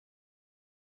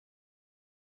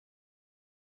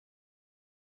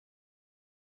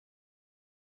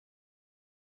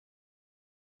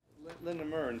Linda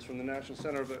Mearns from the National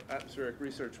Center of Atmospheric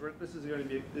Research. This is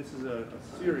a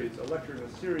series, a lecture in a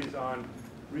series on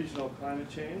regional climate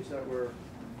change that we're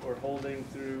holding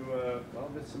through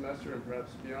this semester and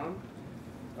perhaps beyond.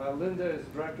 Linda is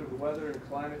director of the Weather and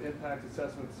Climate Impact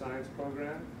Assessment Science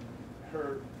Program.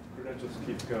 Her credentials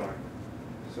keep going.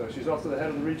 So she's also the head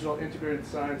of the Regional Integrated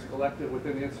Science Collective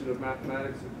within the Institute of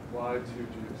Mathematics and Applied to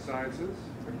Geosciences.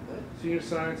 Pretty good. Senior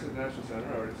Science at the National Center,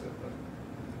 I already said that.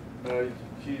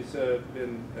 She's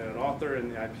been an author in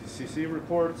the IPCC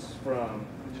reports from,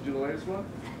 did you do the latest one?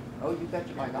 Oh, you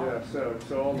betcha my knowledge. Yeah,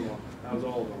 so all of them. That was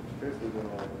all of them. Basically did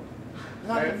all of them.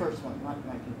 Not the first one, not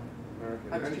 19. Okay.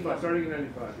 95, starting in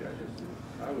 95,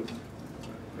 yeah. I was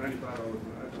 95, I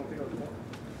don't think I was born.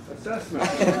 Assessment.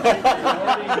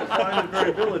 Climate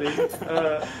variability.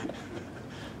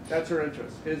 That's her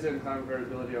interest, is in climate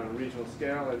variability on a regional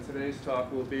scale, and today's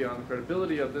talk will be on the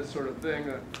credibility of this sort of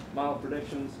thing, model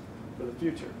predictions for the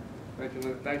future. Thank you,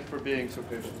 Linda. Thank you for being so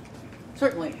patient.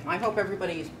 Certainly. I hope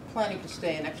everybody is planning to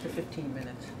stay an extra 15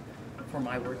 minutes for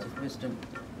my words of wisdom.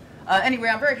 Anyway,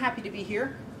 I'm very happy to be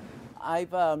here.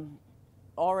 I've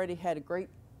already had a great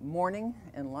morning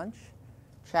and lunch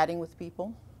chatting with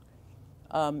people.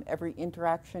 Every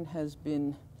interaction has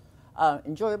been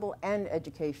enjoyable and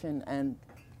education, and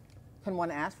can one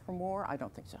ask for more? I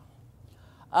don't think so.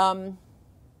 All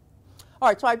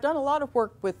right, so I've done a lot of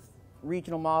work with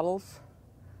regional models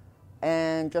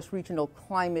and just regional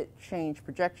climate change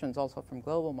projections, also from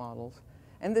global models.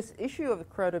 And this issue of the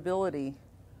credibility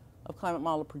of climate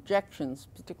model projections,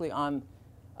 particularly on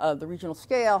the regional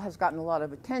scale, has gotten a lot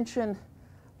of attention,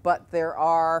 but there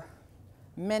are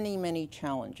many, many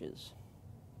challenges.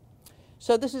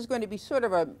 So this is going to be sort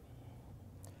of a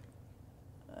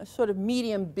sort of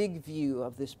medium big view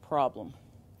of this problem.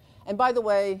 And by the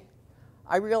way,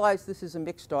 I realize this is a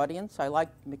mixed audience. I like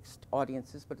mixed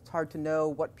audiences, but it's hard to know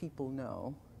what people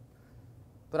know.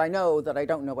 But I know that I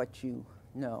don't know what you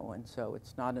know, and so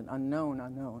it's not an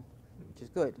unknown, which is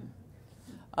good.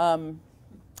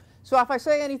 So if I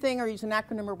say anything or use an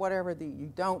acronym or whatever that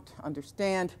you don't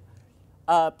understand,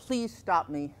 please stop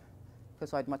me,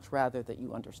 because I'd much rather that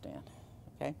you understand.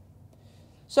 Okay?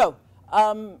 So,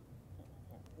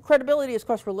 credibility is, of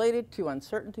course, related to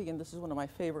uncertainty, and this is one of my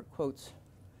favorite quotes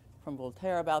from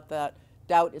Voltaire about that.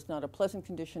 Doubt is not a pleasant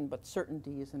condition, but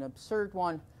certainty is an absurd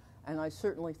one, and I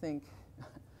certainly think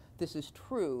this is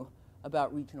true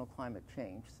about regional climate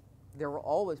change. There will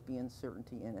always be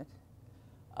uncertainty in it.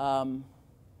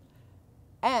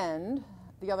 And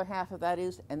the other half of that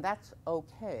is, and that's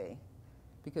okay,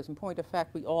 because in point of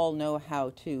fact, we all know how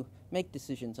to make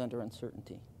decisions under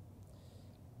uncertainty.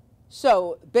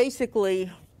 So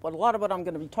basically, a lot of what I'm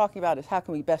going to be talking about is how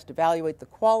can we best evaluate the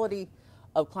quality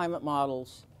of climate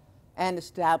models and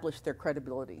establish their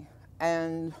credibility.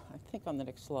 And I think on the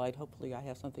next slide, hopefully I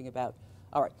have something about,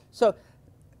 all right. So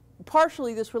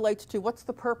partially this relates to what's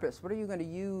the purpose? What are you going to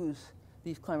use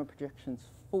these climate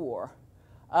projections for?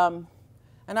 And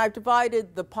I've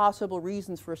divided the possible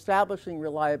reasons for establishing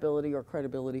reliability or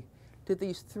credibility to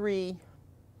these three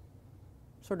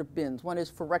sort of bins. One is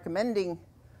for recommending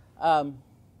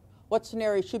what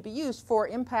scenarios should be used for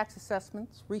impacts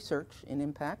assessments, research in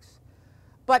impacts.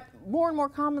 But more and more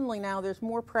commonly now, there's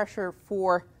more pressure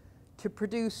to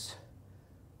produce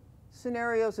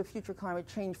scenarios of future climate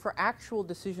change for actual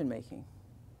decision making.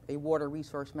 A water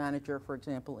resource manager, for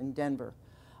example, in Denver.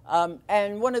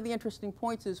 And one of the interesting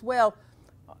points is, well,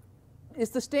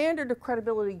 is the standard of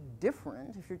credibility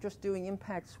different if you're just doing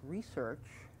impacts research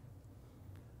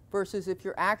versus if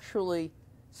you're actually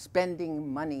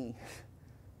spending money,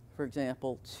 for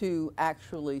example, to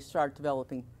actually start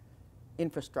developing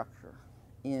infrastructure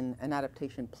in an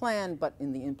adaptation plan, but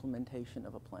in the implementation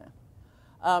of a plan?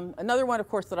 Another one, of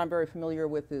course, that I'm very familiar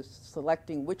with is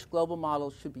selecting which global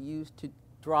models should be used to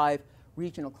drive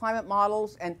regional climate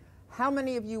models. And how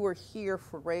many of you were here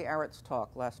for Ray Arrett's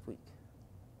talk last week?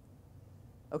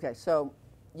 Okay, so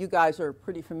you guys are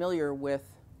pretty familiar with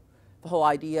the whole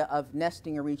idea of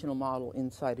nesting a regional model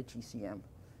inside a GCM.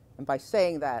 And by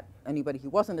saying that, anybody who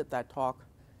wasn't at that talk,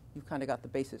 you've kind of got the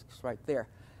basics right there.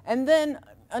 And then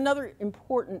another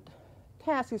important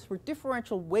task is for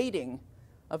differential weighting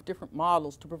of different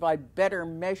models to provide better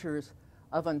measures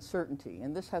of uncertainty.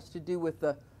 And this has to do with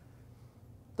the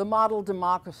model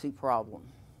democracy problem.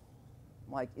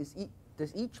 Like,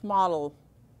 does each model,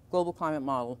 global climate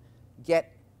model,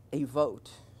 get a vote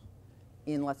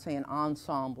in, let's say, an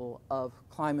ensemble of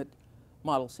climate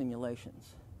model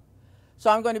simulations? So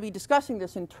I'm going to be discussing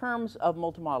this in terms of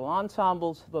multi-model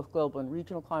ensembles, both global and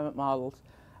regional climate models.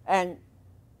 And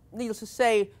needless to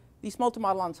say, these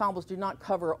multi-model ensembles do not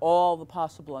cover all the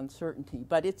possible uncertainty,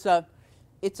 but it's a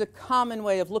it's a common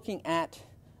way of looking at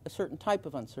a certain type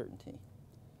of uncertainty.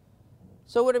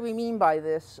 So what do we mean by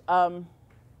this?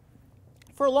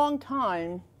 For a long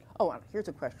time, oh, here's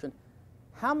a question.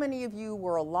 How many of you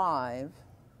were alive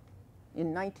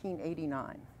in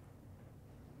 1989?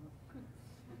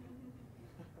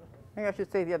 Maybe I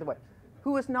should say the other way.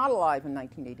 Who was not alive in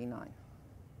 1989?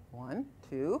 1,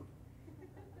 2,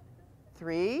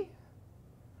 3.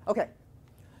 Okay.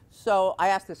 So I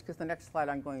asked this because the next slide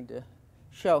I'm going to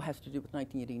show has to do with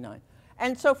 1989.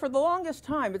 And so for the longest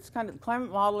time, it's kind of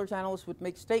climate modelers, analysts would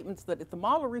make statements that if the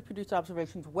model reproduced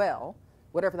observations well,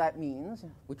 whatever that means,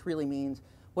 which really means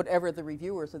whatever the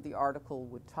reviewers of the article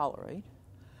would tolerate,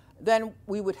 then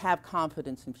we would have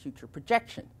confidence in future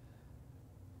projection.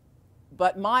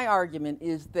 But my argument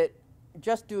is that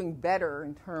just doing better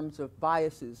in terms of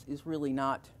biases is really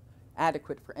not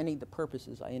adequate for any of the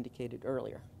purposes I indicated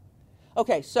earlier.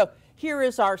 Okay, so here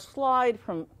is our slide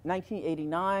from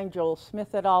 1989, Joel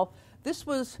Smith et al. This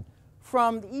was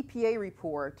from the EPA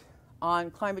report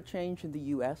on climate change in the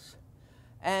US.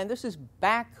 And this is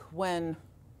back when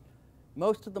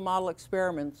most of the model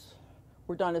experiments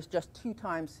were done as just 2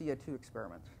 times CO2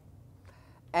 experiments.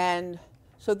 And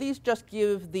so these just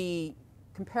give the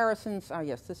comparisons. Oh,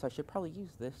 yes, I should probably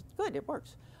use this. Good, it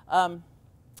works.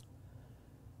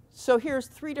 So here's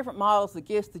 3 different models, the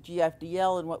GIST, the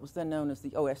GFDL, and what was then known as the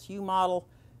OSU model.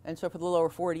 And so for the lower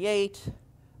 48,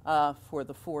 for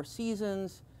the 4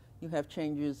 seasons, you have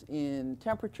changes in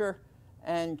temperature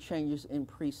and changes in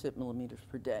precip millimeters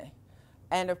per day.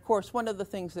 And of course, one of the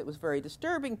things that was very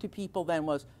disturbing to people then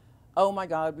was, oh my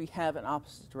God, we have an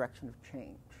opposite direction of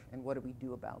change. And what do we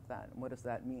do about that? And what does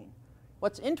that mean?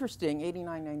 What's interesting,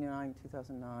 89, 99,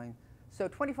 2009, so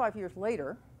 25 years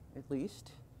later, at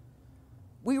least,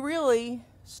 we really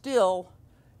still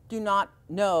do not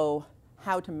know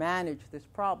how to manage this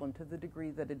problem to the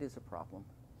degree that it is a problem,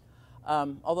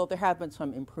 although there have been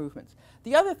some improvements.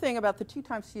 The other thing about the 2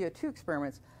 times CO2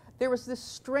 experiments, there was this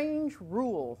strange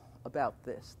rule about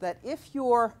this, that if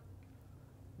your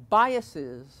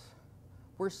biases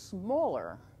were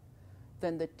smaller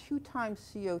than the 2 times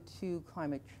CO2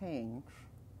 climate change,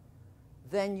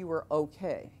 then you were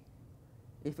okay.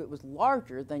 If it was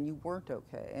larger, then you weren't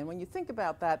okay. And when you think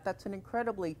about that, that's an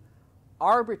incredibly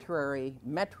arbitrary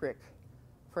metric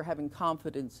for having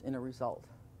confidence in a result.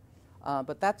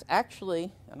 But that's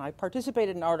actually, and I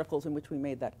participated in articles in which we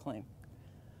made that claim.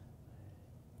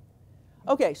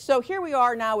 Okay, so here we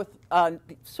are now with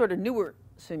sort of newer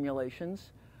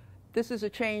simulations. This is a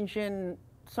change in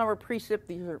summer precip.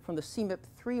 These are from the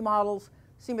CMIP3 models.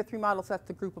 CMIP3 models, that's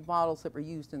the group of models that were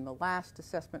used in the last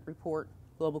assessment report,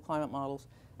 global climate models.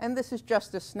 And this is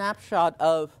just a snapshot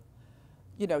of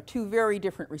 2 very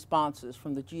different responses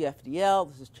from the GFDL.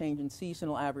 This is change in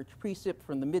seasonal average precip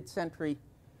from the mid-century,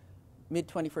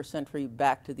 mid-21st century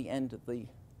back to the end of the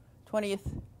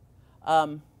 20th,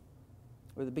 or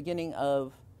the beginning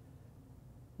of,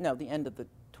 no, the end of the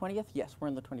 20th? Yes, we're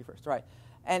in the 21st, right.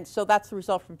 And so that's the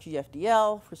result from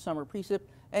GFDL for summer precip,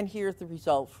 and here's the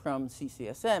result from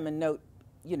CCSM. And note,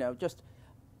 just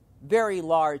very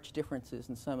large differences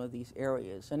in some of these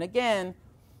areas. And again,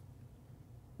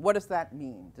 what does that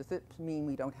mean? Does it mean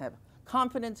we don't have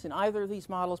confidence in either of these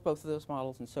models, both of those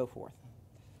models, and so forth?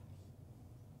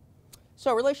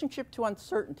 So relationship to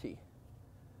uncertainty.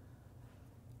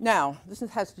 Now, this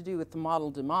has to do with the model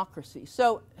democracy.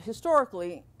 So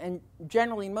historically, and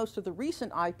generally in most of the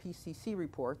recent IPCC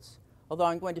reports, although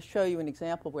I'm going to show you an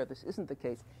example where this isn't the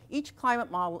case, each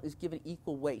climate model is given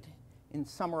equal weight in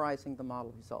summarizing the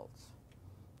model results.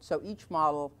 So each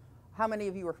model, how many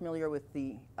of you are familiar with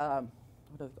the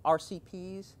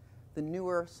RCPs, the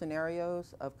newer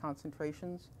scenarios of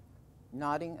concentrations?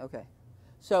 Nodding? Okay.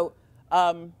 So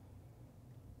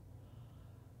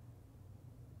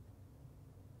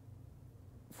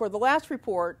for the last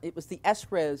report, it was the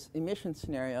SRES emission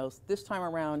scenarios. This time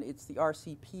around, it's the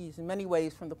RCPs. In many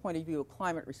ways, from the point of view of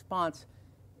climate response,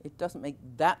 it doesn't make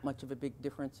that much of a big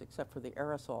difference except for the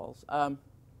aerosols.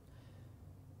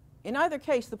 In either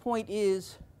case, the point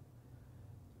is,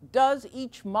 does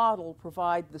each model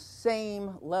provide the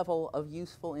same level of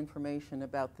useful information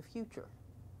about the future?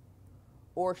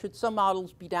 Or should some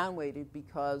models be downweighted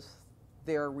because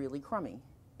they're really crummy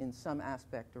in some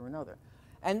aspect or another?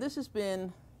 And this has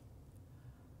been,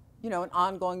 an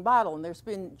ongoing battle. And there's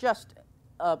been just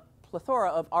a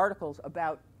plethora of articles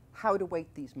about how to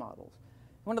weight these models.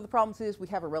 One of the problems is we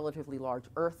have a relatively large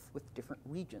Earth with different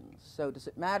regions. So does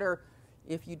it matter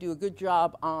if you do a good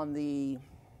job on the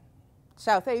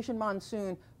South Asian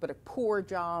monsoon, but a poor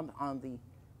job on the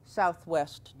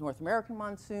Southwest North American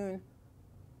monsoon?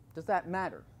 Does that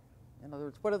matter? In other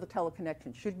words, what are the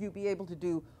teleconnections? Should you be able to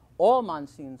do all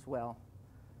monsoons well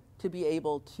to be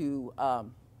able to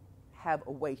have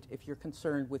a weight if you're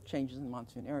concerned with changes in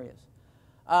monsoon areas?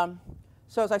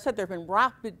 So as I said, there have been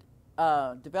rapid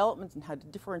developments in how to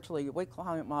differentially weight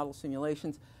climate model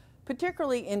simulations,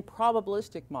 particularly in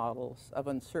probabilistic models of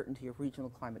uncertainty of regional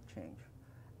climate change.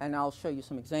 And I'll show you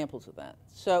some examples of that.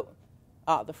 So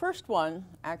the first one,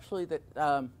 actually, that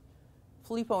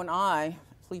Filippo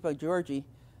Giorgi,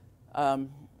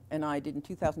 and I did in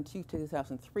 2002,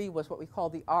 2003, was what we call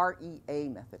the REA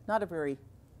method. Not a very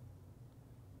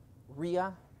REA,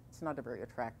 it's not a very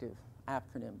attractive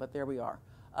acronym, but there we are.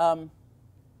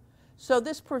 So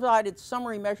this provided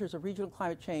summary measures of regional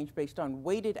climate change based on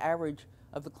weighted average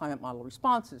of the climate model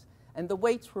responses. And the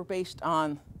weights were based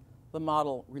on the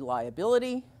model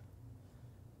reliability.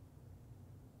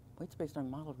 Weights based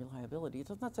on model reliability.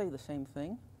 Doesn't that say the same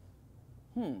thing?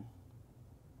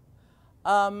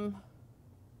 I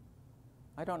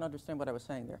don't understand what I was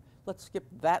saying there. Let's skip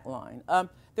that line.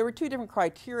 There were two different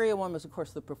criteria. One was, of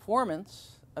course, the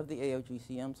performance of the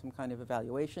AOGCM, some kind of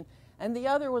evaluation. And the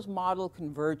other was model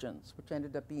convergence, which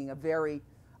ended up being a very,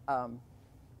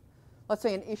 let's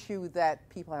say, an issue that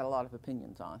people had a lot of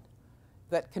opinions on.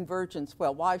 That convergence,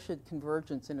 well, why should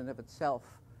convergence in and of itself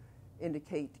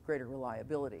indicate greater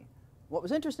reliability? What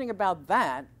was interesting about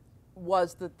that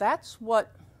was that that's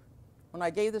what, when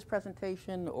I gave this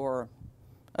presentation or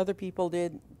other people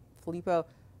did, Filippo,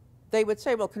 they would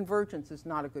say, well, convergence is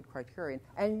not a good criterion.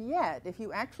 And yet, if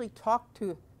you actually talk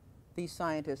to these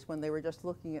scientists when they were just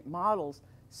looking at models,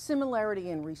 similarity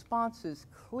in responses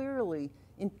clearly,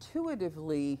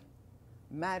 intuitively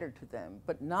mattered to them,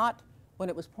 but not when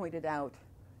it was pointed out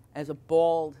as a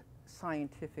bald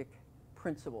scientific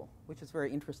principle, which is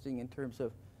very interesting in terms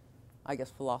of, I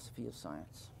guess, philosophy of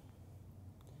science.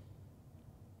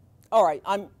 All right,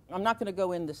 I'm not going to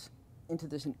go into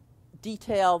this in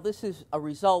detail. This is a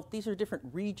result. These are different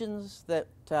regions that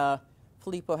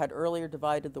Filippo had earlier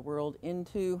divided the world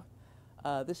into.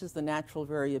 This is the natural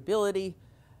variability.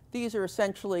 These are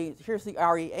essentially, here's the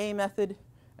REA method,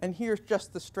 and here's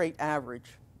just the straight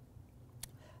average.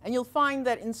 And you'll find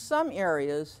that in some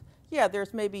areas, yeah,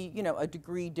 there's maybe, a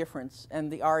degree difference,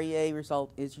 and the REA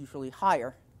result is usually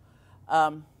higher.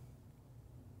 And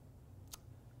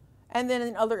then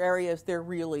in other areas, they're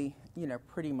really,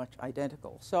 pretty much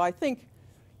identical. So I think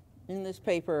in this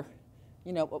paper,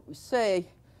 what we say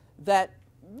that,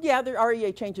 yeah, the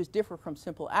REA changes differ from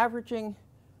simple averaging,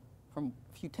 from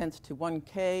a few tenths to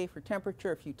 1K for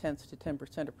temperature, a few tenths to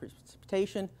 10% of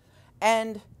precipitation.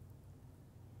 And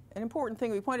an important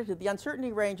thing we pointed to, the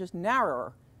uncertainty range is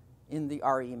narrower in the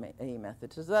REA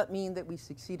method. Does that mean that we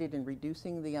succeeded in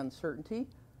reducing the uncertainty?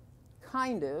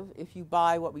 Kind of, if you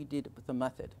buy what we did with the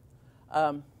method.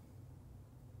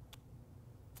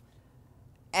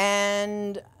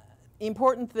 And the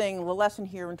important thing, the lesson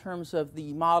here in terms of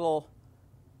the model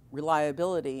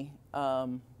reliability,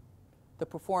 the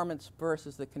performance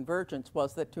versus the convergence,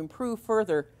 was that to improve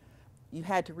further, you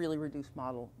had to really reduce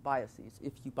model biases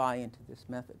if you buy into this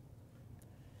method.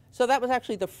 So that was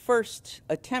actually the first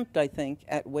attempt, I think,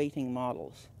 at weighting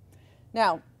models.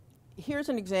 Now, here's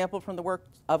an example from the work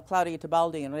of Claudia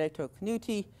Tebaldi and Reto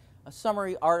Canuti, a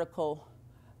summary article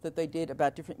that they did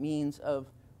about different means of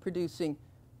producing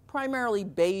primarily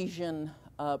Bayesian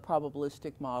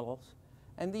probabilistic models.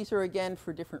 And these are, again,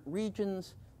 for different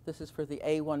regions. This is for the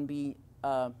A1B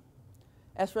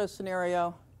SRES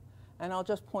scenario. And I'll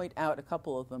just point out a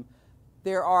couple of them.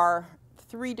 There are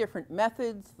 3 different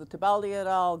methods, the Tebaldi et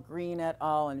al., Green et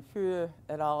al., and Furre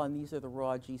et al., and these are the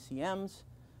raw GCMs,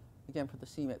 again, for the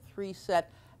CMET3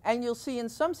 set. And you'll see in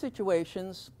some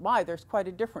situations, there's quite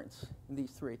a difference in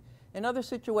these 3. In other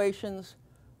situations,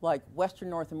 like Western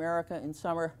North America in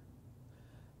summer,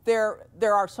 there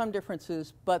are some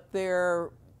differences, but they're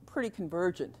pretty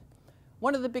convergent.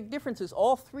 One of the big differences,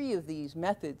 all 3 of these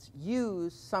methods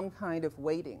use some kind of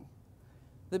weighting.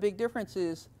 The big difference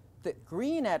is that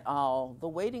Green et al., the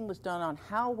weighting was done on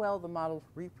how well the model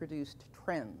reproduced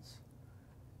trends,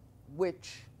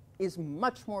 which is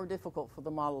much more difficult for the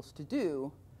models to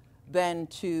do than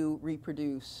to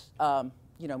reproduce,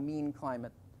 mean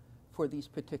climate for these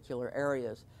particular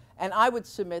areas. And I would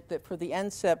submit that for the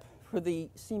NCEP, for the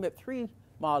CMET3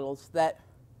 models, that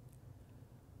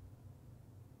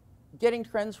getting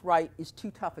trends right is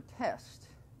too tough a test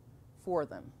for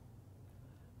them.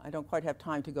 I don't quite have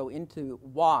time to go into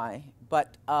why,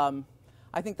 but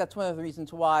I think that's one of the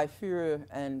reasons why Furre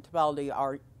and Tebaldi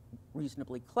are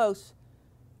reasonably close,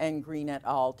 and Green et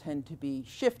al. Tend to be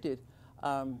shifted,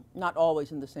 not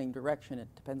always in the same direction. It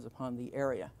depends upon the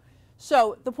area.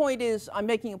 So the point is, I'm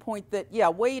making a point that, yeah,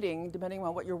 weighting, depending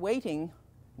on what you're weighting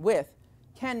with,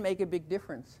 can make a big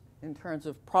difference in terms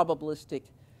of probabilistic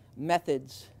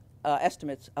methods,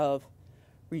 estimates of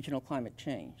regional climate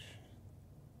change.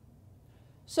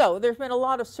 So there's been a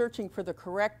lot of searching for the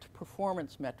correct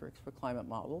performance metrics for climate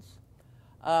models.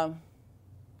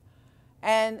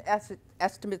 And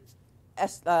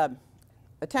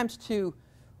attempts to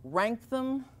rank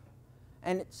them.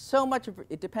 And so much of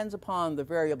it depends upon the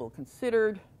variable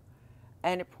considered.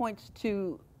 And it points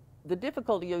to the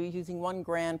difficulty of using one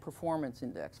grand performance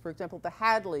index. For example, the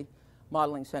Hadley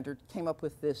Modeling Center came up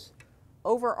with this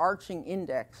overarching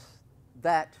index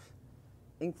that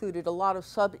included a lot of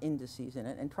sub-indices in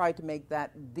it and tried to make that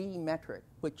the metric,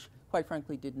 which, quite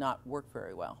frankly, did not work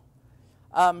very well.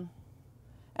 And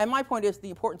my point is the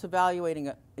importance of evaluating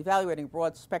a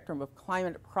broad spectrum of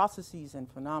climate processes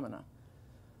and phenomena.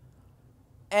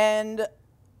 And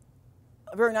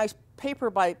a very nice paper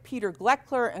by Peter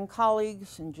Gleckler and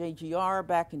colleagues in JGR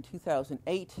back in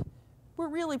 2008. We're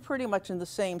really pretty much in the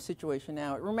same situation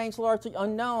now. It remains largely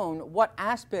unknown what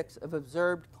aspects of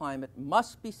observed climate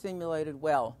must be simulated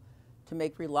well to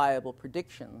make reliable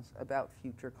predictions about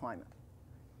future climate.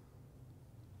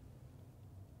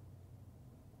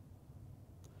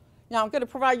 Now, I'm going to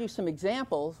provide you some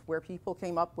examples where people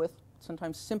came up with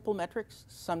sometimes simple metrics,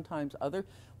 sometimes other.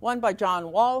 One by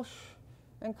John Walsh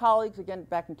and colleagues, again,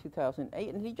 back in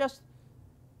 2008. And he just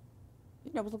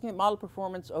was looking at model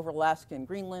performance over Alaska and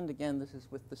Greenland. Again, this is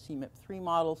with the CMIP3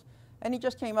 models. And he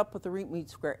just came up with the root mean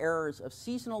square errors of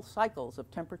seasonal cycles of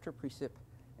temperature, precip,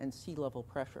 and sea level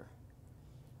pressure.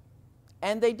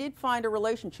 And they did find a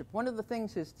relationship. One of the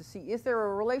things is to see, is there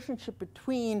a relationship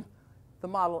between the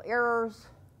model errors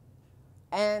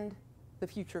and the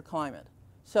future climate?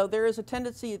 So there is a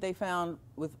tendency they found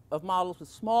of models with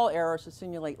small errors to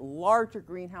simulate larger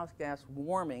greenhouse gas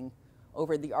warming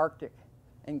over the Arctic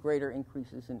and greater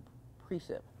increases in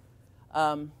precip.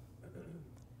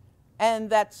 And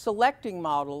that selecting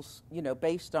models,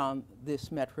 based on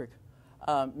this metric,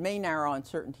 may narrow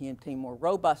uncertainty and obtain more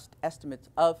robust estimates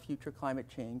of future climate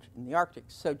change in the Arctic.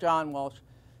 So John Walsh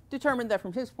determined that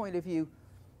from his point of view,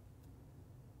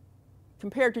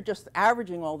 compared to just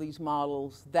averaging all these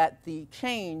models, that the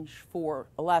change for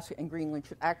Alaska and Greenland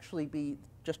should actually be,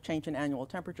 just change in annual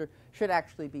temperature, should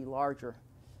actually be larger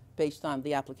based on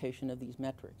the application of these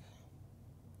metrics.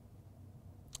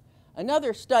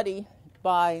 Another study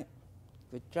by,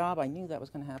 good job, I knew that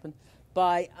was going to happen,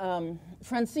 by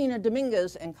Francina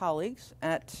Dominguez and colleagues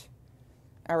at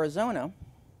Arizona.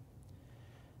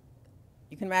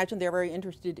 You can imagine they're very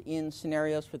interested in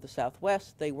scenarios for the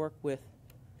Southwest. They work with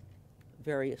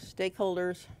various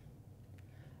stakeholders.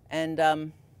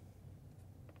 And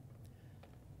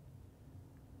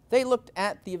they looked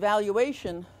at the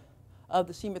evaluation of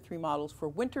the CMIP3 models for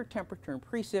winter temperature and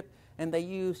precip, and they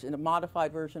used a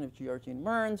modified version of Georgian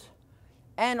Mearns,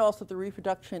 and also the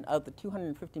reproduction of the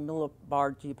 250 millibar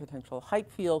geopotential height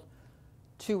field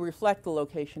to reflect the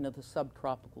location of the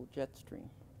subtropical jet stream.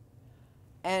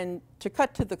 And to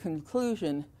cut to the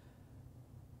conclusion,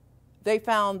 they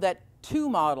found that two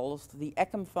models, the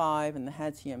ECM5 and the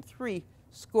HADCM3,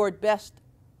 scored best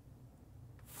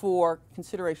for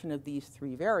consideration of these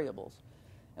three variables.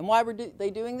 And why were they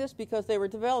doing this? Because they were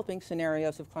developing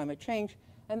scenarios of climate change,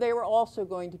 and they were also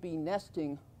going to be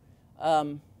nesting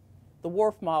the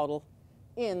WRF model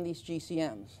in these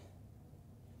GCMs.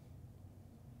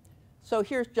 So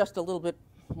here's just a little bit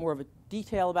more of a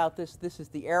detail about this. This is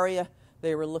the area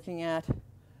they were looking at.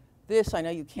 This, I know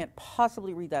you can't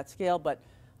possibly read that scale, but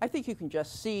I think you can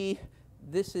just see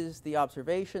this is the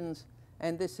observations,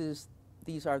 and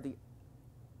these are the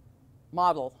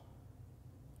model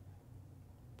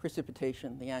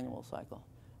precipitation, the annual cycle.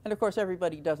 And of course,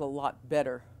 everybody does a lot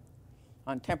better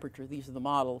on temperature. These are the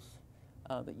models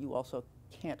that you also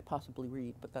can't possibly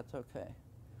read, but that's okay.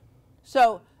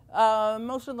 So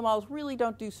most of the models really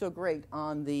don't do so great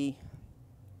on the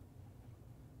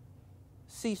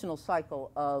seasonal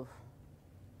cycle of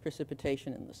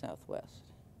precipitation in the Southwest.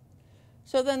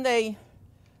 So then they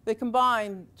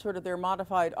combine sort of their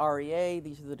modified REA.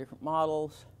 These are the different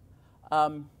models.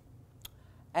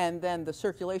 And then the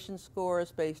circulation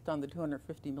scores based on the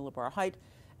 250 millibar height.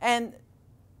 And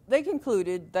they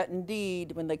concluded that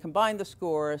indeed, when they combined the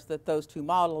scores, that those two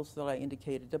models that I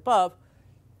indicated above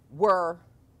were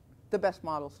the best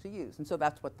models to use. And so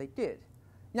that's what they did.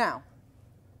 Now,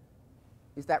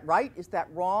 is that right? Is that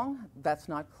wrong? That's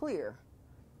not clear.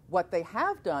 What they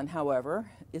have done, however,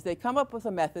 is they come up with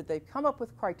a method, they've come up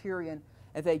with criterion,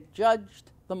 and they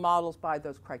judged the models by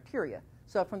those criteria.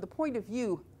 So from the point of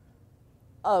view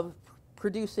of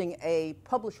producing a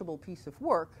publishable piece of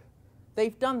work,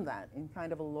 they've done that in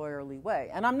kind of a lawyerly way.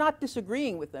 And I'm not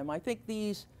disagreeing with them. I think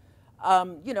these,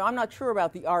 you know, I'm not sure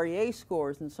about the REA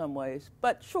scores in some ways,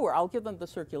 but sure, I'll give them the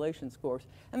circulation scores.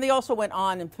 And they also went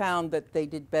on and found that they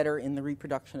did better in the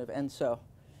reproduction of ENSO.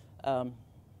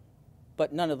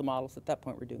 But none of the models at that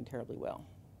point were doing terribly well.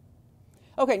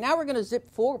 Okay, now we're going to zip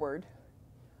forward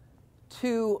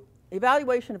to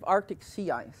evaluation of Arctic sea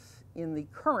ice in the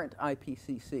current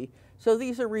IPCC. So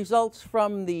these are results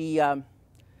from the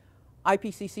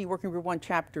IPCC Working Group 1,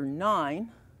 Chapter 9.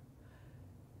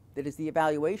 That is the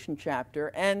evaluation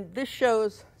chapter. And this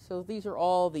shows, so these are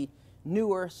all the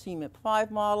newer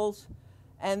CMIP-5 models.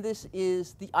 And this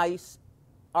is the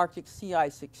Arctic sea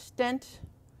ice extent.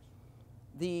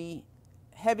 The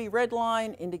heavy red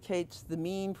line indicates the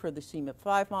mean for the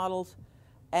CMIP-5 models.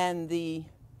 And the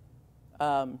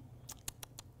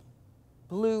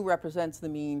blue represents the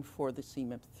mean for the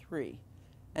CMIP-3.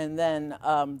 And then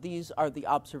these are the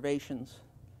observations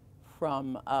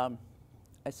from a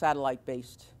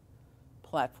satellite-based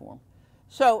platform.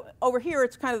 So over here,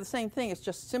 it's kind of the same thing. It's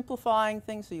just simplifying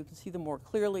things so you can see them more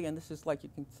clearly. And this is like you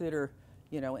consider,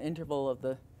 you know, an interval of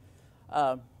the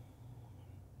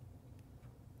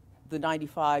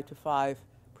 95 to 5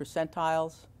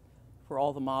 percentiles for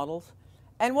all the models.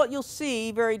 And what you'll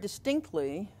see very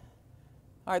distinctly,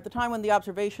 at the time when the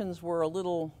observations were a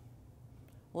little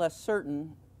less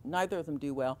certain, neither of them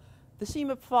do well. The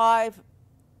CMIP-5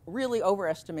 really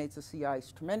overestimates the sea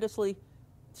ice tremendously.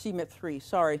 CMIP-3,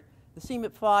 sorry. The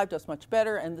CMIP-5 does much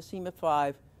better, and the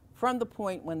CMIP-5, from the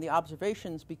point when the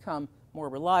observations become more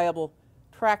reliable,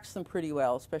 tracks them pretty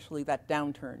well, especially that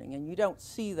downturning. And you don't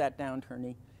see that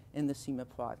downturning in the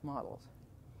CMIP-5 models.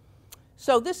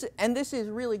 So this is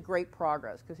really great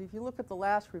progress, because if you look at the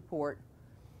last report,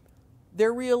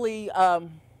 they're really,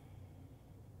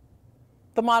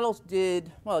 the models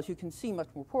did, well, as you can see, much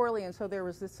more poorly, and so there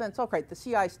was this sense, okay, the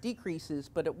sea ice decreases,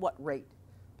 but at what rate?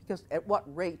 Because at what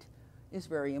rate is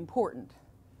very important.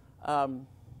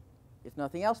 If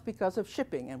nothing else, because of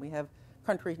shipping, and we have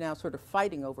countries now sort of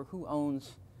fighting over who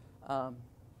owns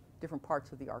different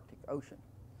parts of the Arctic Ocean,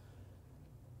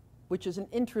 which is an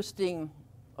interesting,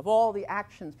 of all the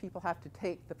actions people have to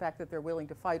take, the fact that they're willing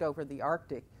to fight over the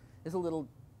Arctic is a little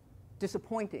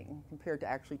disappointing compared to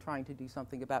actually trying to do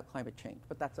something about climate change.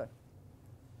 But that's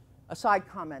a side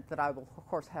comment that I will, of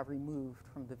course, have removed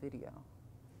from the video.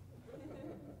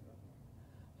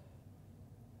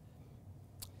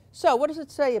 So what does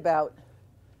it say about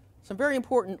some very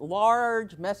important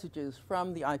large messages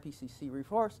from the IPCC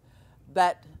reports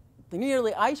that the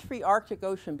nearly ice-free Arctic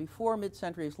Ocean before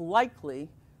mid-century is likely,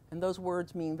 and those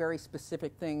words mean very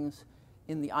specific things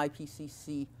in the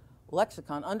IPCC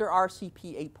lexicon, under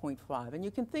RCP 8.5. And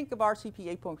you can think of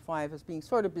RCP 8.5 as being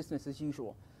sort of business as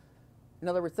usual. In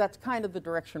other words, that's kind of the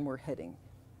direction we're heading.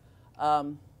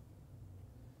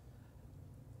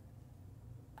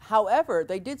 However,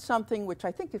 they did something which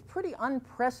I think is pretty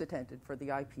unprecedented for the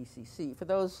IPCC. For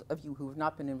those of you who have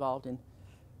not been involved in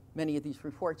many of these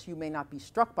reports, you may not be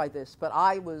struck by this, but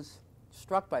I was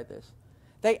struck by this.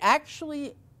 They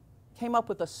actually came up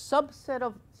with a subset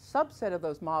of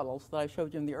those models that I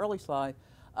showed you in the early slide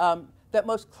that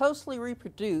most closely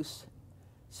reproduce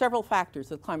several factors: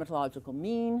 the climatological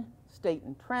mean, state,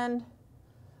 and trend.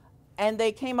 And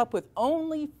they came up with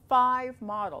only 5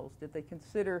 models that they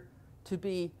consider to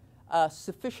be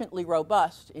sufficiently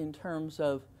robust in terms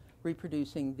of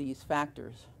reproducing these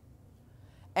factors.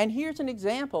 And here's an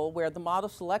example where the model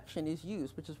selection is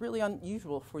used, which is really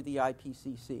unusual for the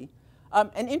IPCC.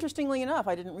 And interestingly enough,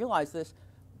 I didn't realize this,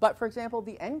 but for example,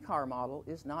 the NCAR model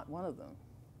is not one of them.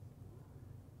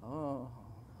 Oh.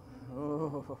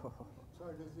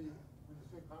 Sorry, when you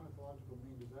say climatological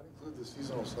mean, does that include the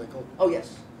seasonal cycle? Oh,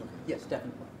 yes. Okay. Yes,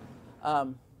 definitely.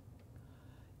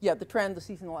 Yeah, the trend, the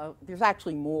seasonal, there's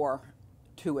actually more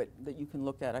to it that you can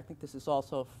look at. I think this is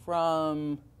also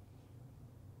from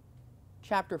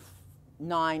Chapter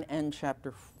 9 and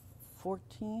Chapter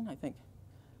 14, I think.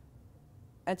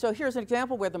 And so here's an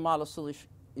example where the model solution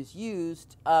is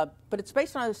used, but it's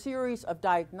based on a series of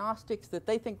diagnostics that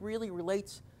they think really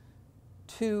relates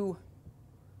to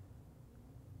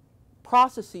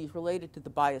processes related to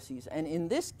the biases. And in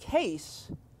this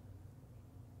case,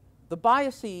 the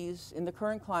biases in the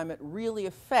current climate really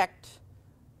affect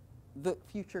the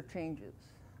future changes.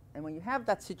 And when you have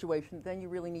that situation, then you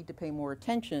really need to pay more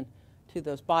attention to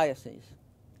those biases.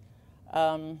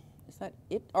 Is that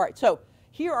it? All right, so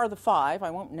here are the 5.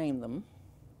 I won't name them.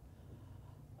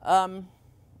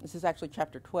 This is actually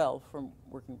Chapter 12 from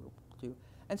Working Group 2.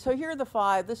 And so here are the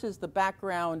 5. This is the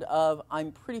background of,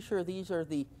 I'm pretty sure these are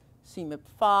the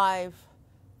CMIP-5.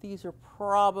 These are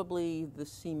probably the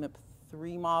CMIP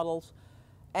 3 models.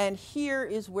 And here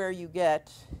is where you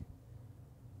get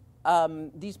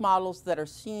these models that are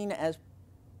seen as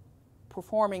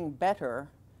performing better,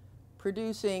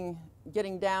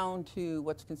 getting down to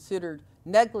what's considered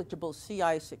negligible sea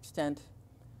ice extent,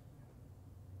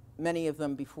 many of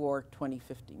them before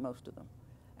 2050, most of them.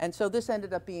 And so this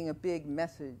ended up being a big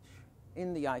message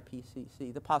in the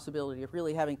IPCC, the possibility of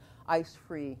really having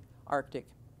ice-free Arctic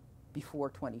before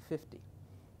 2050.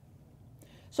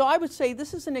 So I would say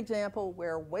this is an example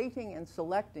where weighting and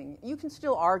selecting, you can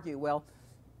still argue, well,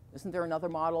 isn't there another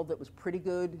model that was pretty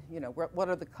good? You know, what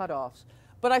are the cutoffs?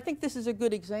 But I think this is a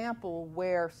good example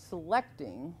where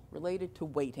selecting, related to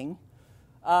weighting,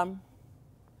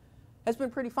 has been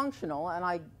pretty functional. And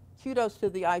I kudos to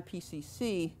the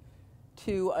IPCC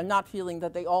to not feeling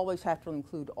that they always have to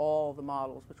include all the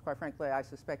models, which quite frankly I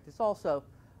suspect is also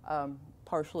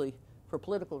partially for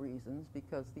political reasons,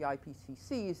 because the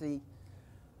IPCC is an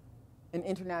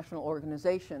international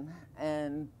organization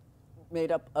and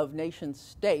made up of nation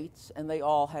states, and they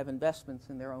all have investments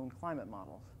in their own climate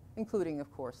models, including,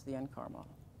 of course, the NCAR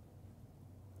model.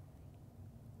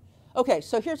 Okay,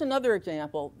 so here's another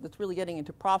example that's really getting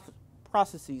into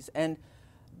processes. And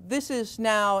this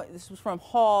was from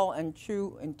Hall and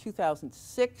Chu in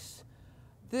 2006.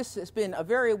 This has been a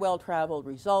very well-traveled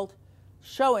result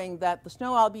showing that the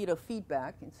snow albedo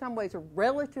feedback, in some ways a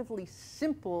relatively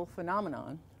simple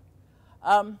phenomenon,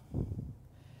 that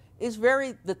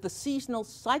the seasonal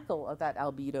cycle of that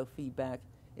albedo feedback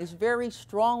is very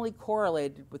strongly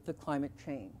correlated with the climate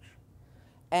change.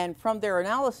 And from their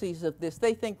analyses of this,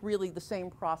 they think really the same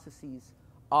processes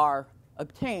are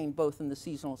obtained both in the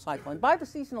seasonal cycle. And by the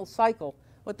seasonal cycle,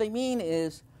 what they mean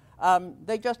is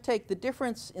they just take the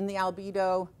difference in the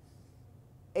albedo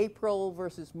April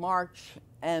versus March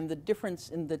and the difference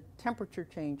in the temperature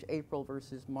change April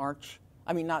versus March.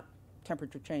 I mean, not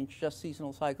temperature change, just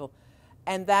seasonal cycle.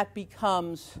 And that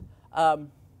becomes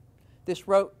this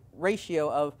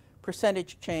ratio of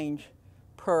percentage change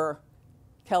per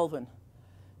Kelvin.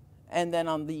 And then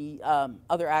on the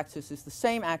other axis is the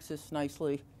same axis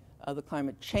nicely, the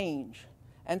climate change.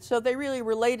 And so they really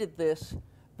related this,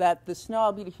 that the snow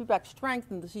albedo feedback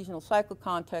strength in the seasonal cycle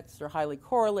context are highly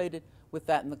correlated with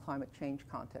that in the climate change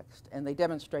context. And they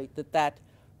demonstrate that that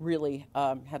really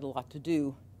had a lot to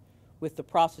do with the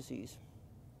processes.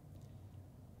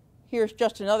 Here's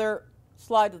just another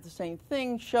slide of the same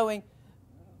thing, showing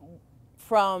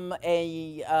from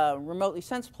a remotely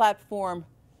sensed platform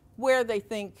where they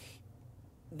think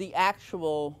the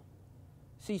actual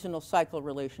seasonal cycle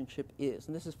relationship is.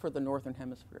 And this is for the northern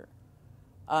hemisphere.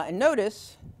 And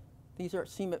notice, these are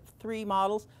CMIP3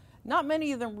 models. Not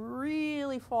many of them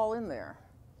really fall in there.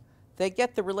 They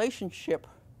get the relationship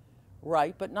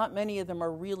right, but not many of them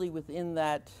are really within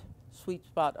that sweet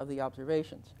spot of the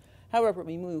observations. However,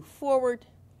 we move forward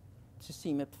to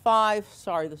CMIP5.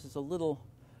 Sorry, this is a little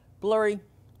blurry.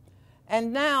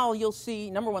 And now you'll see,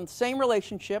 number one, the same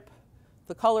relationship.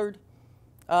 The colored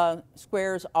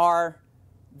squares are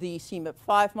the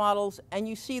CMIP5 models, and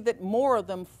you see that more of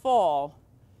them fall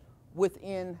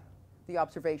within the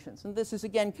observations. And this is,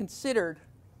 again, considered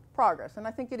progress, and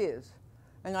I think it is.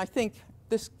 And I think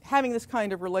having this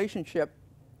kind of relationship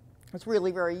is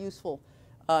really very useful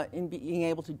in being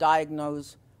able to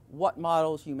diagnose what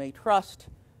models you may trust,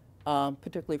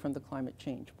 particularly from the climate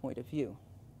change point of view.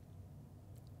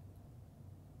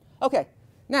 Okay,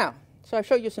 now, so I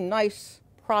showed you some nice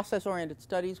process-oriented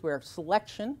studies where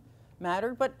selection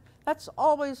mattered, but that's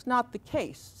always not the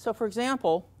case. So, for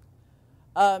example,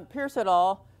 Pierce et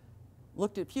al.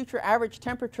 Looked at future average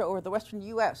temperature over the western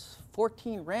U.S.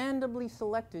 14 randomly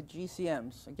selected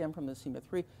GCMs, again from the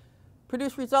CMIP3,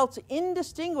 produced results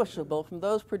indistinguishable from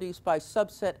those produced by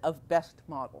subset of best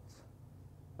models.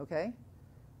 Okay?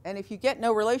 And if you get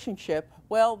no relationship,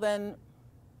 well then,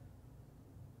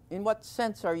 in what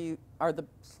sense are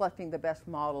selecting the best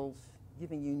models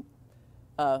giving you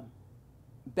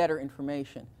better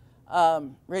information?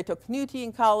 Reto Knuti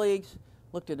and colleagues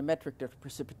looked at a metric of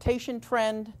precipitation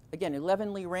trend, again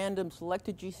 11 random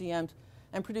selected GCMs,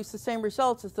 and produced the same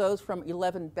results as those from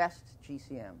 11 best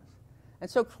GCMs. And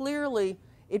so clearly,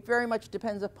 it very much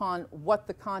depends upon what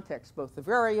the context, both the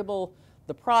variable,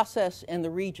 the process, and the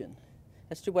region,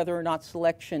 as to whether or not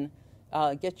selection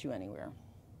gets you anywhere.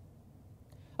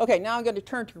 Okay, now I'm going to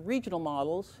turn to regional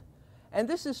models. And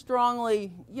this is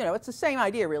strongly, it's the same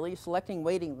idea really, selecting,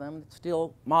 weighting them. It's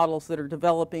still models that are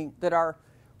developing, that are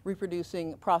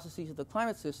reproducing processes of the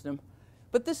climate system.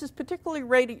 But this is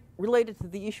particularly related to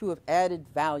the issue of added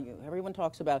value. Everyone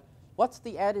talks about what's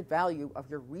the added value of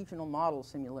your regional model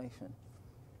simulation.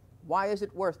 Why is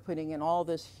it worth putting in all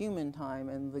this human time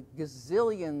and the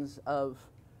gazillions of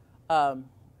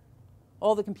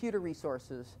all the computer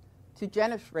resources to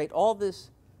generate all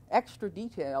this extra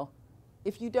detail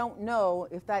if you don't know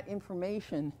if that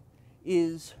information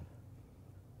is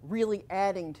really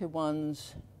adding to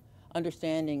one's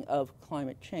understanding of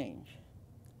climate change?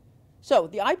 So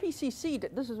the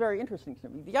IPCC, this is very interesting to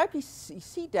me, the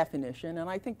IPCC definition, and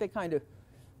I think they kind of,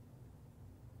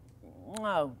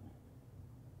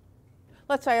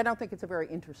 let's say I don't think it's a very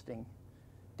interesting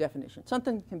definition.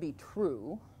 Something can be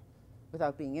true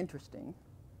without being interesting,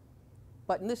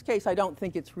 but in this case I don't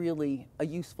think it's really a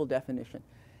useful definition.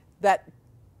 That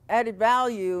added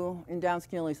value in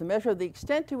downscaling is the measure of the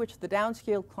extent to which the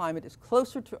downscaled climate is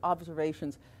closer to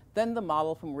observations than the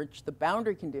model from which the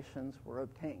boundary conditions were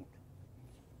obtained.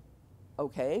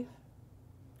 Okay,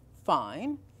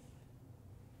 fine.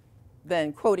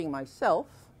 Then, quoting myself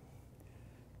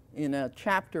in a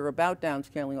chapter about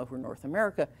downscaling over North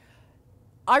America,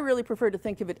 I really prefer to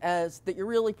think of it as that you're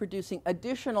really producing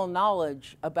additional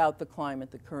knowledge about the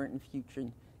climate, the current and future,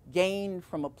 gained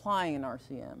from applying an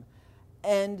RCM.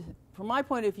 And from my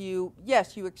point of view,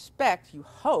 yes, you expect, you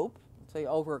hope, say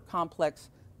over complex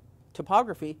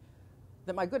topography,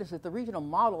 that my goodness, if the regional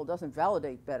model doesn't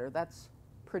validate better, that's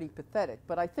pretty pathetic.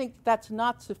 But I think that's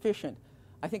not sufficient.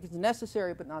 I think it's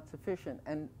necessary but not sufficient.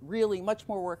 And really much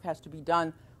more work has to be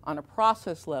done on a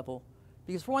process level.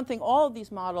 Because for one thing, all of these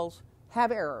models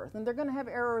have errors, and they're going to have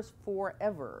errors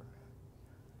forever.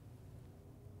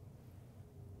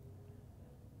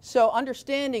 So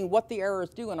understanding what the errors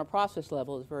do on a process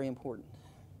level is very important.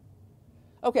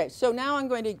 Okay, so now I'm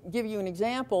going to give you an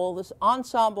example. This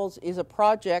Ensembles is a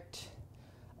project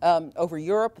over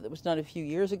Europe that was done a few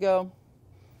years ago,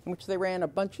 in which they ran a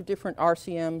bunch of different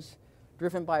RCMs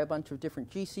driven by a bunch of different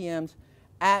GCMs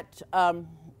at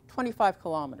 25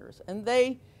 kilometers. And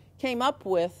they came up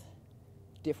with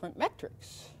different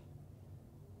metrics.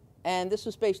 And this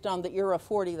was based on the ERA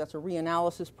 40, that's a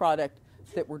reanalysis product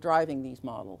that were driving these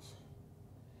models.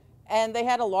 And they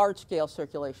had a large-scale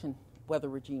circulation weather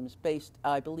regimes based,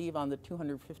 I believe, on the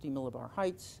 250 millibar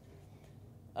heights.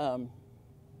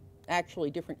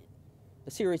 Actually,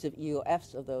 a series of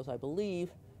EOFs of those, I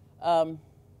believe. A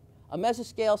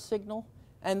mesoscale signal,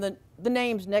 and the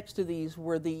names next to these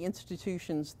were the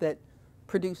institutions that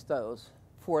produced those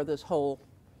for this whole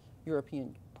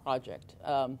European project.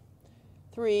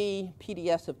 3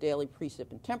 PDS of daily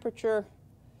precip and temperature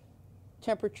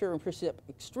and precip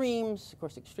extremes. Of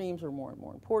course, extremes are more and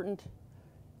more important.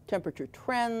 Temperature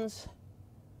trends,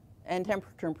 and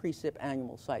temperature and precip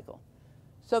annual cycle.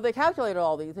 So they calculated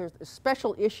all these. There's a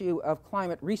special issue of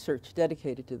Climate Research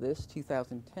dedicated to this,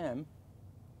 2010.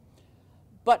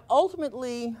 But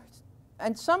ultimately,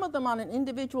 and some of them on an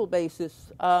individual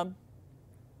basis,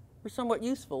 were somewhat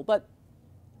useful. But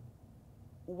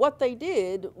what they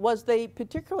did was they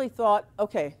particularly thought,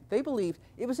 okay, they believed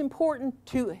it was important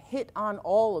to hit on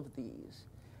all of these.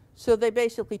 So they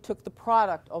basically took the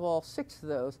product of all 6 of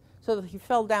those, so that if you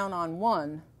fell down on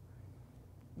one,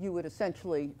 you would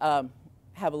essentially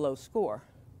have a low score.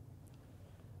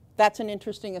 That's an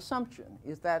interesting assumption.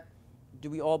 Is that, do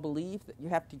we all believe that you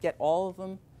have to get all of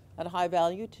them at a high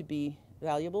value to be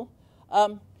valuable?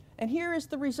 And here is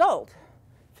the result.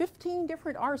 15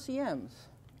 different RCMs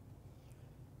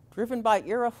driven by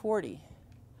ERA 40.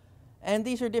 And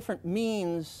these are different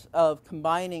means of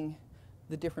combining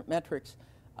the different metrics.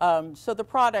 So the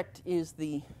product is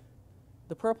the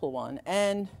purple one.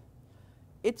 And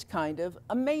it's kind of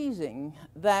amazing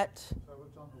that So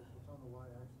what's on the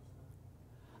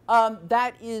y-axis?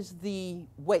 that is the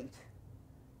weight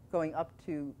going up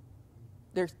to,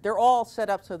 they're all set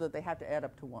up so that they have to add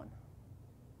up to 1.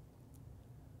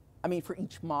 I mean, for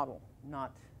each model,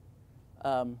 not,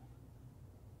 yeah,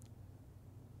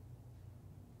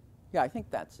 I think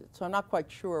that's it. So I'm not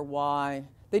quite sure why.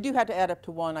 They do have to add up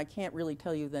to 1. I can't really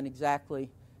tell you then exactly.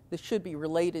 This should be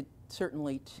related,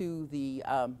 certainly, to the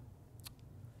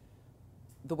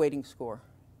weighting score.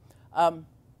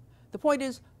 The point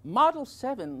is, Model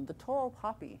 7, the tall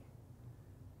poppy,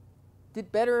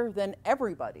 did better than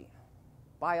everybody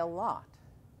by a lot.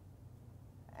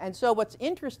 And so what's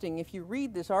interesting, if you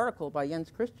read this article by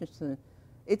Jens Christensen,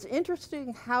 it's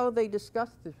interesting how they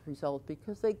discuss this result,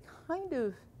 because they kind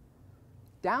of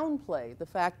downplay the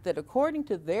fact that according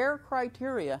to their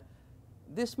criteria,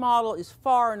 this model is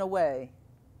far and away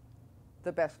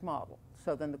the best model.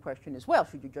 So then the question is, well,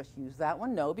 should you just use that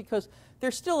one? No, because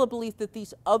there's still a belief that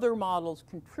these other models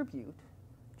contribute,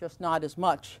 just not as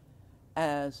much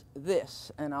as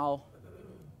this. And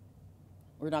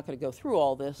we're not going to go through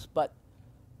all this, but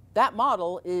that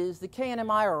model is the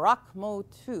KNMI ROCMO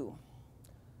 2.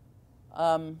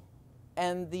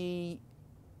 And the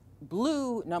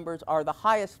blue numbers are the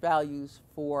highest values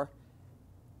for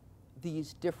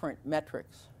these different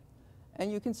metrics.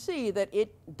 And you can see that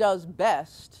it does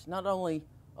best, not only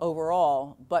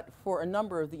overall, but for a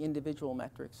number of the individual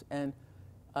metrics, and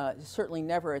certainly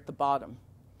never at the bottom.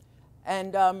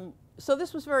 And so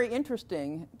this was very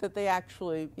interesting that they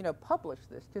actually, published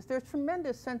this, because there's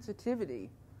tremendous sensitivity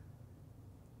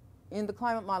in the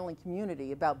climate modeling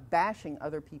community about bashing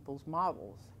other people's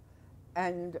models.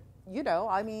 And,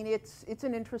 I mean, it's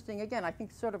an interesting, again, I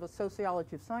think sort of a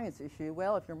sociology of science issue.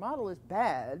 Well, if your model is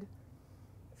bad,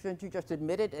 shouldn't you just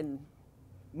admit it and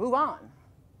move on?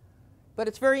 But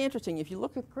it's very interesting. If you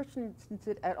look at Christensen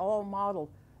et al. Model,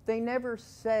 they never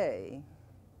say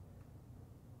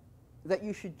that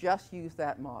you should just use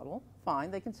that model.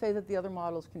 Fine, they can say that the other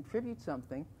models contribute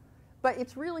something, but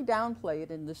it's really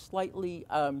downplayed in this slightly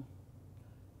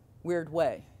weird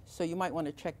way. So you might want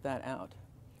to check that out.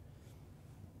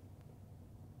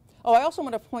 Oh, I also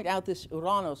want to point out this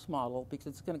Uranos model, because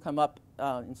it's going to come up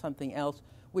in something else,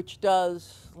 which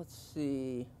does, let's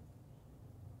see,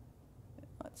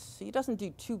 it doesn't do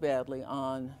too badly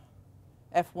on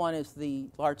F1 is the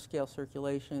large-scale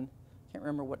circulation. Can't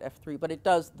remember what F3, but it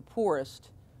does the poorest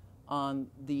on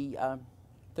the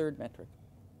third metric.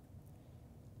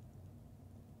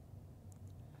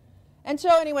 And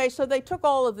so anyway, so they took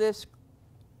all of this,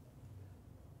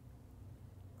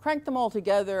 cranked them all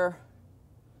together.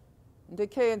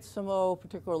 Decay and Samo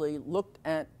particularly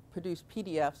produced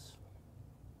PDFs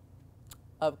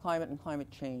of climate and climate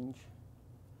change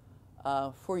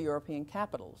for European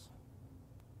capitals.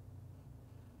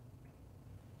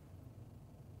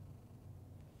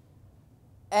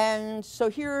 And so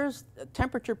here's a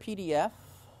temperature PDF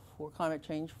for climate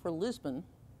change for Lisbon.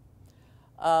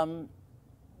 So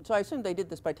I assume they did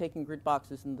this by taking grid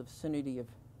boxes in the vicinity of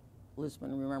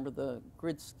Lisbon. Remember, the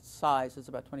grid size is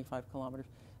about 25 kilometers.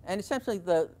 And essentially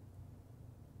the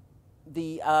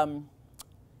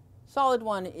solid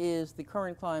one is the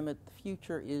current climate. The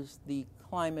future is the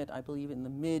climate, I believe, in the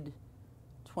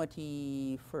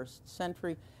mid-21st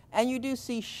century. And you do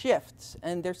see shifts.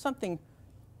 And there's something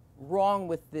wrong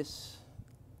with this.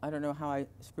 I don't know how I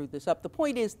screwed this up. The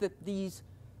point is that these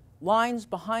lines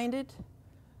behind it,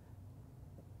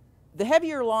 the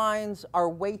heavier lines are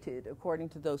weighted according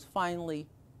to those finely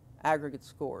aggregate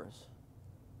scores.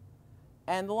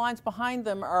 And the lines behind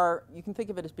them are, you can think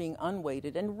of it as being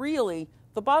unweighted. And really,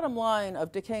 the bottom line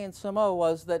of Decay and Samo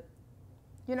was that,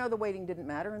 the weighting didn't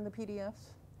matter in the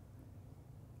PDFs,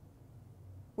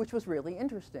 which was really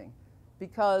interesting,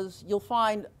 because you'll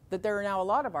find that there are now a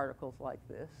lot of articles like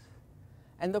this.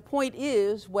 And the point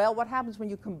is, well, what happens when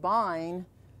you combine,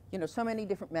 so many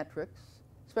different metrics,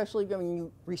 especially when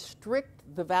you restrict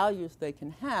the values they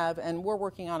can have? And we're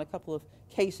working on a couple of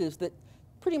cases that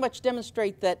pretty much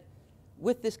demonstrate that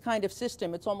with this kind of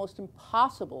system, it's almost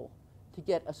impossible to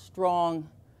get a strong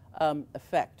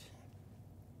effect.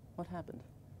 What happened?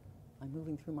 I'm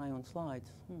moving through my own slides.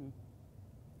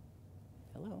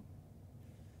 Hello?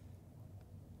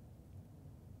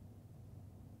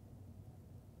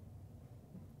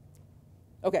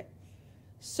 Okay.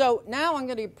 So now I'm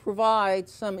going to provide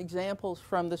some examples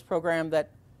from this program that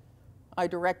I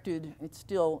directed. It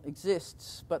still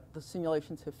exists, but the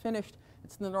simulations have finished.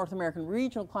 It's the North American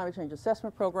Regional Climate Change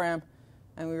Assessment Program,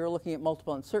 and we were looking at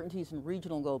multiple uncertainties in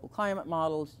regional global climate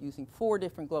models using 4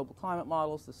 different global climate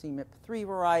models, the CMIP3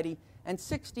 variety, and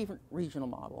 6 different regional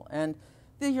models. And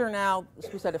these are now,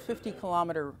 this was at a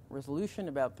 50-kilometer resolution,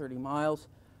 about 30 miles.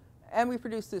 And we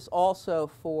produced this also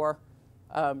for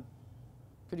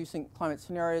producing climate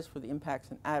scenarios for the impacts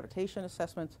and adaptation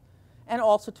assessments, and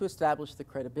also to establish the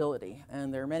credibility.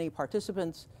 And there are many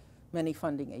participants, many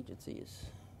funding agencies.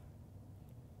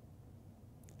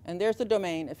 And there's the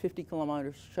domain at 50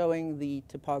 kilometers showing the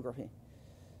topography.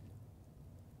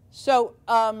 So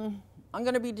I'm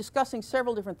going to be discussing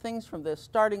several different things from this,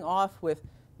 starting off with,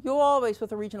 you always,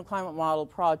 with a regional climate model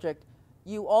project,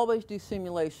 you always do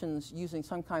simulations using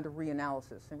some kind of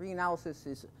reanalysis. And reanalysis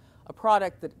is a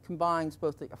product that combines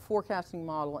both a forecasting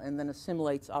model and then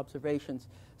assimilates observations.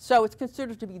 So it's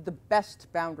considered to be the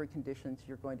best boundary conditions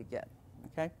you're going to get,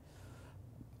 okay?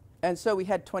 And so we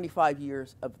had 25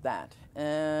 years of that.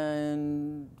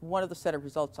 And one of the set of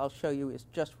results I'll show you is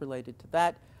just related to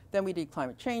that. Then we did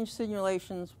climate change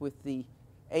simulations with the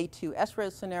A2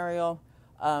 SRES scenario,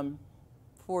 4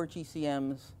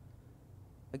 GCMs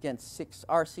against 6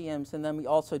 RCMs. And then we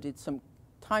also did some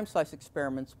time slice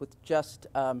experiments with just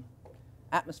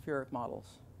atmospheric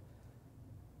models.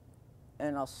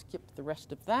 And I'll skip the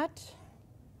rest of that.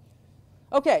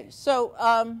 Okay, so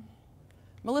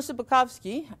Melissa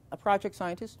Bukovsky, a project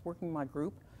scientist working in my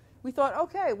group, we thought,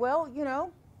 okay, well,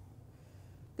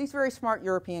 these very smart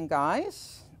European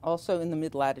guys, also in the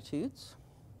mid-latitudes,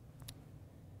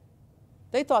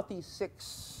 they thought these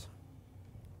 6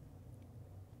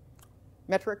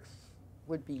 metrics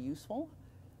would be useful.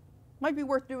 Might be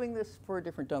worth doing this for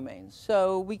different domains.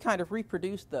 So we kind of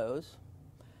reproduced those,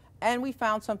 and we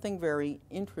found something very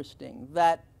interesting.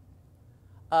 That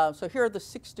so here are the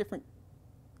 6 different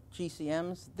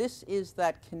GCMs. This is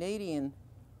that Canadian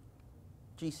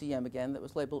GCM again that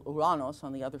was labeled Uranos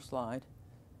on the other slide.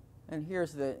 And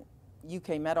here's the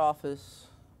UK Met Office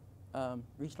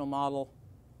regional model,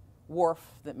 WRF,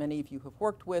 that many of you have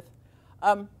worked with.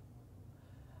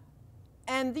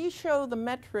 And these show the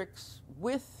metrics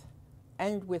with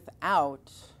and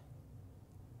without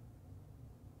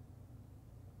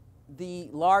the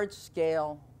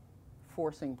large-scale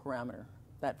forcing parameter,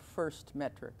 that first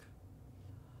metric.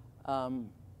 And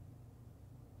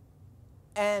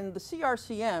the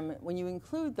CRCM, when you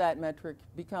include that metric,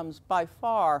 becomes by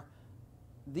far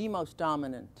the most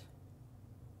dominant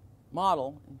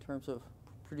model in terms of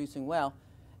producing well.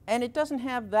 And it doesn't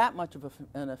have that much of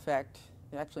an effect.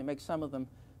 It actually makes some of them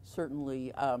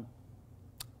certainly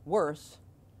worse.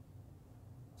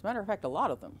 As a matter of fact, a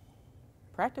lot of them.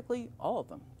 Practically all of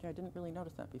them. I didn't really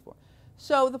notice that before.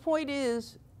 So the point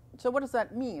is, so what does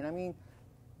that mean? I mean,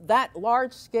 that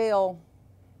large-scale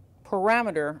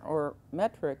parameter or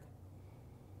metric,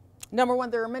 number one,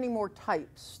 there are many more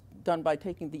types done by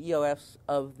taking the EOFs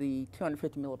of the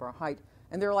 250 millibar height.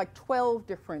 And there are like 12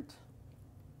 different,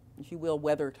 if you will,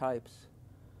 weather types.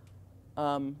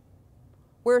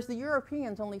 Whereas the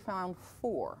Europeans only found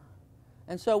 4.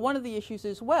 And so one of the issues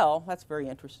is, well, that's very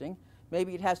interesting.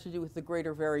 Maybe it has to do with the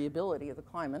greater variability of the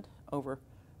climate over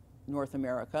North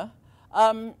America.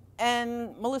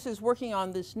 And Melissa is working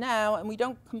on this now, and we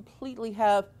don't completely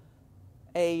have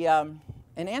an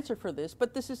answer for this,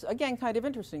 but this is, again, kind of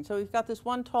interesting. So we've got this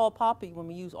one tall poppy when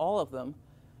we use all of them.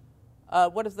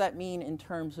 What does that mean in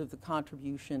terms of the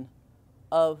contribution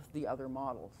of the other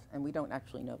models? And we don't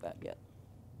actually know that yet.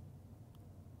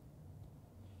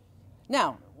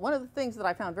 Now, one of the things that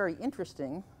I found very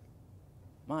interesting,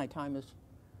 my time is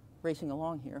racing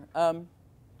along here,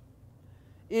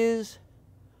 is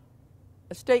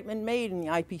a statement made in the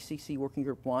IPCC Working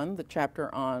Group 1, the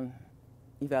chapter on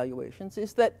evaluations,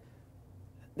 is that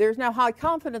there's now high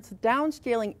confidence that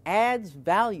downscaling adds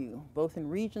value both in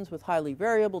regions with highly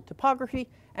variable topography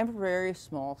and for various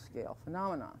small-scale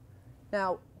phenomena.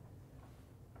 Now,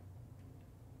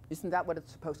 isn't that what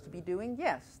it's supposed to be doing?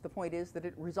 Yes. The point is that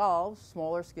it resolves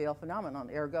smaller-scale phenomena.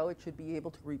 Ergo, it should be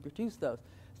able to reproduce those.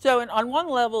 So on one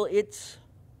level, it's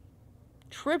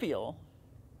trivial.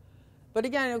 But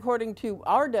again, according to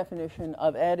our definition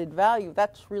of added value,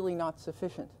 that's really not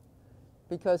sufficient.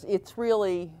 Because it's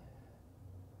really,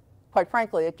 quite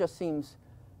frankly, it just seems,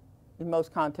 in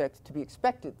most contexts, to be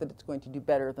expected that it's going to do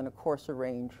better than a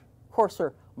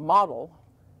coarser model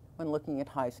when looking at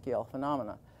high-scale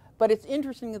phenomena. But it's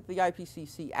interesting that the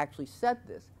IPCC actually said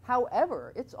this.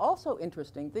 However, it's also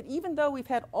interesting that even though we've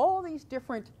had all these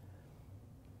different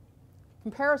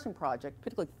comparison projects,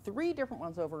 particularly 3 different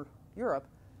ones over Europe,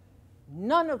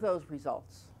 none of those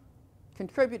results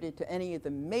contributed to any of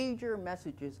the major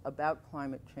messages about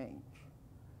climate change.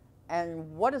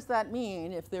 And what does that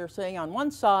mean if they're saying on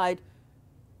one side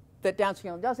that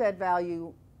downscaling does add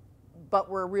value, but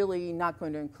we're really not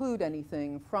going to include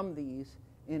anything from these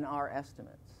in our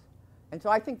estimates? And so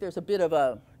I think there's a bit of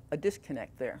a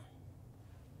disconnect there.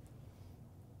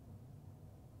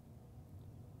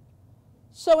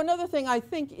 So another thing I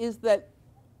think is that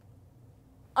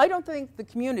I don't think the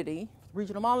community,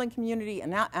 regional modeling community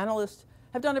and analysts,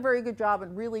 have done a very good job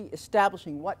in really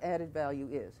establishing what added value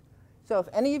is. So if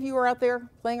any of you are out there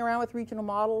playing around with regional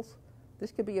models,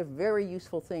 this could be a very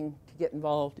useful thing to get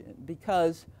involved in,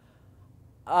 because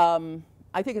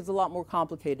I think it's a lot more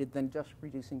complicated than just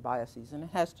reducing biases, and it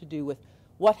has to do with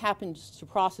what happens to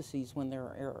processes when there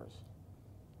are errors.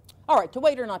 All right, to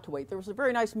wait or not to wait. There was a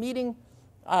very nice meeting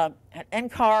at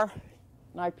NCAR,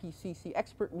 an IPCC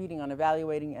expert meeting on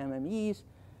evaluating MMEs,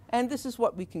 and this is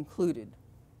what we concluded.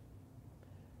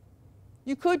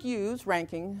 You could use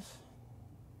rankings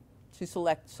to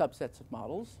select subsets of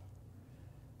models,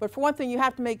 but for one thing, you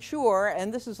have to make sure,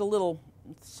 and this is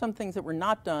some things that were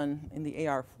not done in the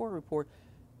AR4 report,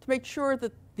 to make sure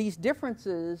that these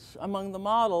differences among the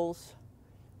models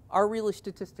are really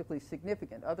statistically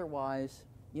significant. Otherwise,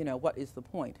 what is the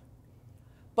point?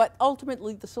 But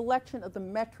ultimately, the selection of the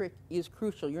metric is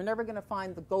crucial. You're never going to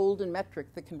find the golden metric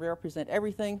that can represent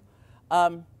everything.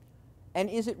 And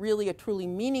is it really a truly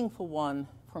meaningful one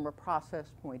from a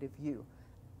process point of view?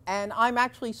 And I'm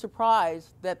actually surprised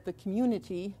that the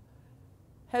community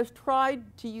has tried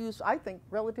to use, I think,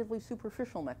 relatively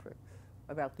superficial metrics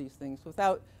about these things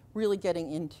without really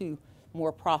getting into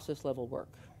more process level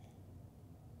work.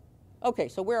 Okay,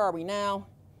 so where are we now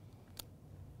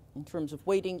in terms of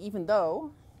weighting? Even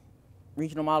though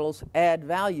regional models add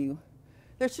value,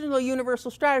 there's still no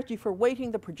universal strategy for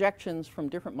weighting the projections from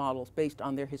different models based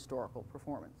on their historical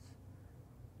performance.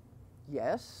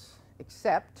 Yes,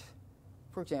 except,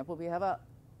 for example, we have a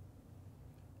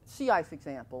sea ice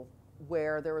example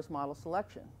where there was model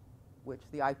selection, which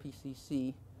the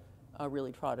IPCC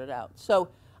really trotted out. So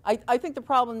I think the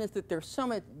problem is that there's so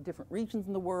many different regions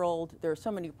in the world, there are so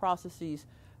many processes,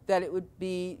 that it would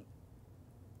be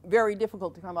very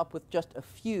difficult to come up with just a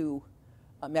few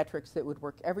metrics that would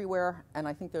work everywhere, and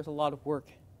I think there's a lot of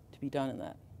work to be done in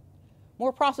that.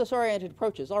 More process-oriented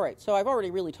approaches. All right, so I've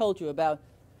already really told you about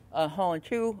Hall and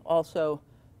Chu, also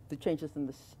the changes in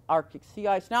the Arctic sea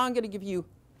ice. Now I'm going to give you,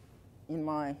 in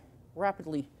my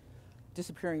rapidly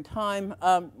disappearing time,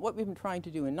 what we've been trying to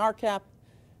do in NARCCAP.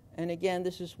 And again,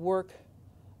 this is work,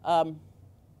 some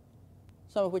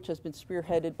of which has been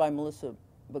spearheaded by Melissa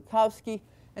Bukowski.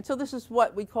 And so this is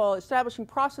what we call establishing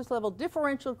process-level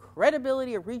differential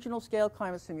credibility of regional scale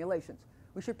climate simulations.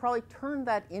 We should probably turn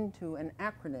that into an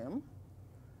acronym,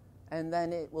 and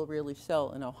then it will really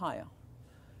sell in Ohio.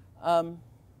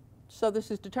 So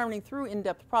this is determining through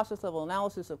in-depth process-level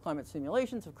analysis of climate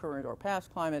simulations of current or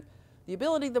past climate, the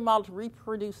ability of the model to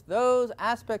reproduce those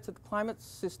aspects of the climate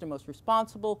system most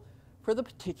responsible for the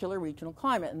particular regional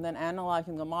climate, and then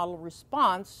analyzing the model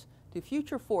response to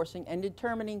future forcing and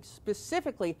determining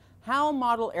specifically how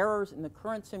model errors in the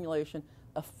current simulation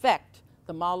affect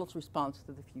the model's response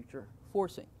to the future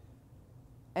forcing.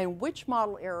 And which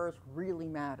model errors really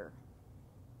matter?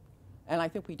 And I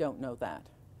think we don't know that.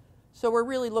 So we're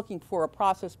really looking for a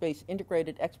process-based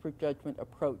integrated expert judgment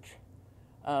approach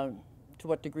to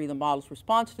what degree the model's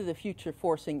response to the future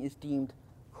forcing is deemed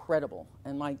credible.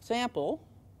 And my example,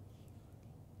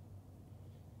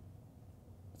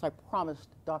 as I promised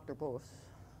Dr. Bose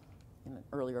in an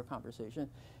earlier conversation,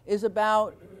 is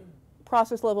about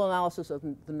process-level analysis of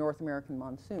the North American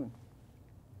monsoon.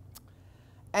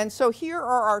 And so here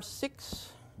are our 6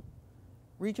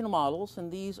 regional models, and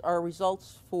these are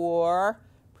results for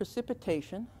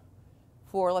precipitation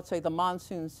for, let's say, the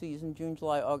monsoon season, June,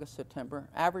 July, August, September,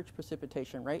 average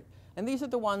precipitation rate. And these are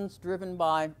the ones driven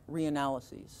by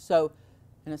reanalyses. So,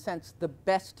 in a sense, the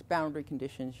best boundary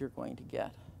conditions you're going to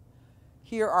get.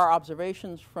 Here are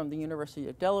observations from the University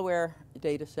of Delaware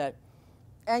data set.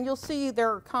 And you'll see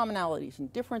there are commonalities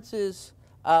and differences.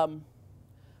 The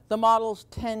models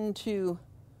tend to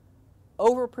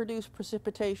overproduce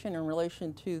precipitation in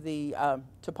relation to the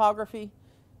topography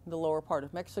in the lower part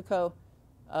of Mexico.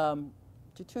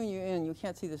 To tune you in, you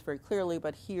can't see this very clearly,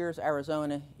 but here's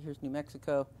Arizona, here's New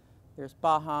Mexico, there's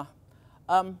Baja.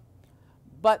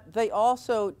 But they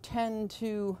also tend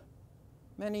to,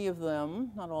 many of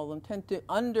them, not all of them, tend to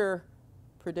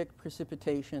under-predict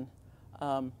precipitation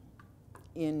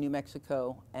in New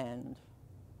Mexico and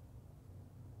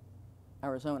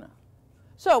Arizona.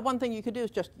 So one thing you could do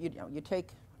is just, you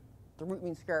take the root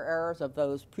mean square errors of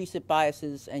those precip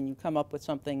biases and you come up with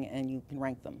something and you can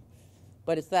rank them.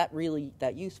 But is that really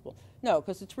that useful? No,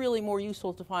 because it's really more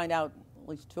useful to find out, at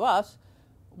least to us,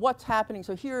 what's happening.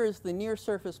 So here is the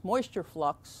near-surface moisture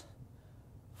flux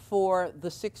for the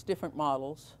 6 different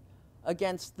models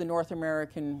against the North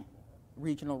American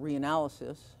regional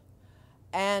reanalysis.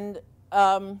 And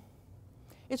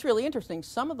it's really interesting.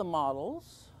 Some of the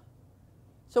models,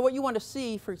 so what you want to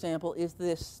see, for example, is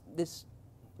this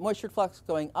moisture flux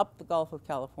going up the Gulf of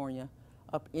California,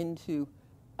 up into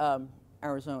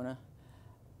Arizona.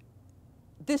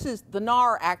 This is, the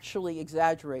NAR actually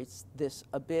exaggerates this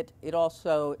a bit. It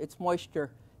also, its moisture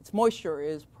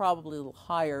is probably a little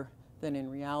higher than in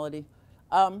reality.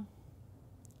 The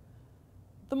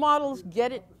models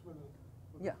get it.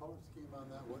 Yeah. Color scheme on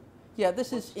that one? Yeah,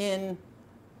 this is in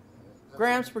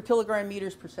grams per kilogram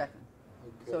meters per second.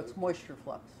 Okay. So it's moisture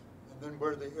flux. And then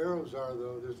where the arrows are,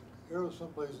 though, there's arrows some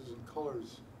places and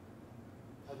colors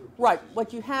other places. Right.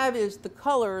 What you have is the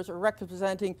colors are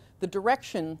representing the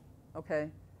direction, okay,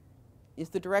 is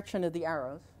the direction of the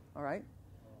arrows, all right?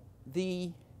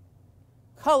 The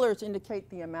colors indicate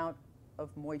the amount of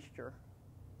moisture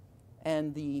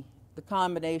and the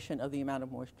combination of the amount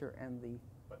of moisture and the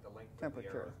But the length temperature.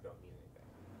 of the arrows don't mean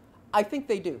anything. I think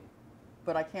they do,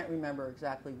 but I can't remember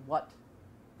exactly what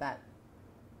that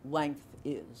length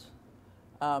is.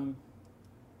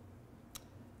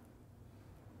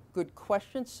 Good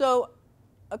question. So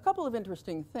a couple of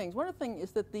interesting things. One of the things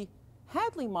is that the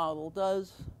Hadley model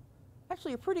does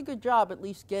actually a pretty good job at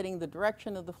least getting the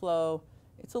direction of the flow.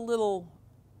 It's a little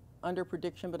under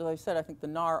prediction, but as I said, I think the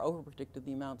NAR overpredicted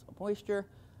the amounts of moisture.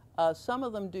 Some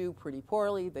of them do pretty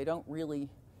poorly. They don't really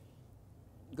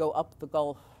go up the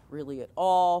Gulf really at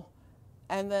all.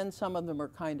 And then some of them are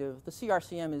kind of, the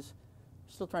CRCM is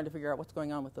still trying to figure out what's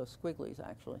going on with those squigglies,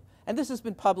 actually. And this has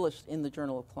been published in the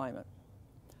Journal of Climate.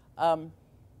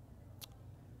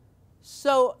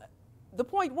 So the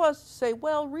point was to say,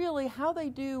 well, really, how they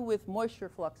do with moisture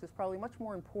flux is probably much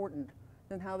more important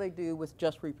than how they do with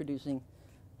just reproducing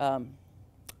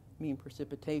mean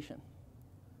precipitation.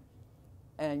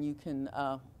 And you can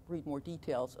read more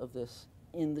details of this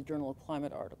in the Journal of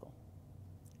Climate article.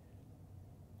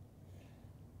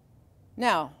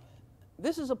 Now,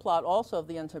 this is a plot also of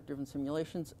the NCEP-driven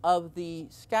simulations of the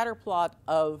scatter plot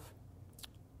of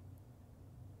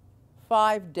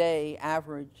 5-day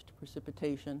averaged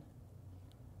precipitation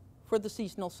for the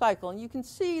seasonal cycle. And you can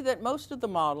see that most of the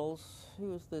models,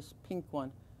 who's this pink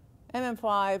one,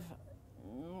 MM5,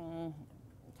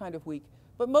 kind of weak,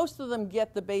 but most of them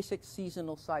get the basic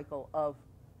seasonal cycle of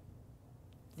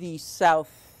the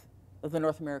south of the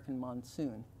North American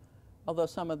monsoon, although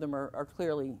some of them are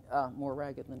clearly more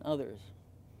ragged than others.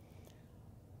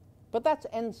 But that's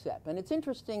NCEP, and it's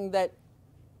interesting that,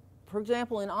 for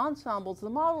example, in ensembles, the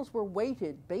models were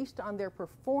weighted based on their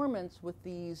performance with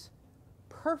these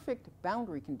perfect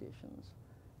boundary conditions.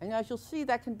 And as you'll see,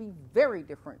 that can be very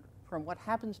different from what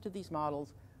happens to these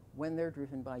models when they're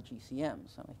driven by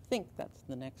GCMs. And I think that's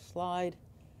the next slide.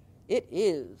 It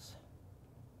is.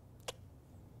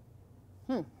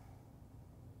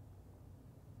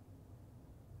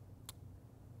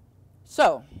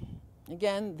 So,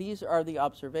 again, these are the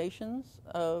observations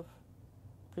of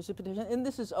precipitation. And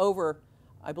this is over,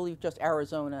 I believe, just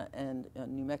Arizona and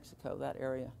New Mexico, that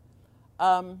area.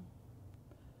 A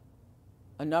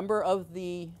number of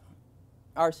the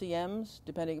RCMs,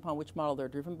 depending upon which model they're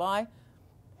driven by,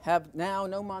 have now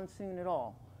no monsoon at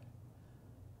all.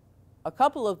 A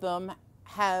couple of them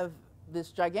have this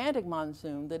gigantic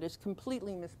monsoon that is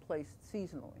completely misplaced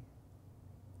seasonally.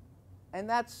 And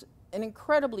that's an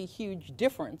incredibly huge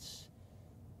difference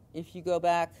if you go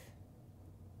back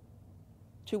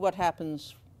to what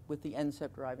happens with the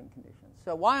NCEP driving conditions.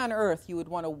 So why on earth you would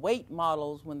want to weight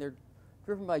models when they're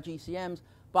driven by GCMs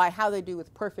by how they do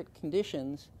with perfect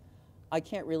conditions, I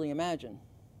can't really imagine.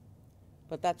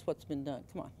 But that's what's been done.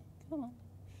 Come on, come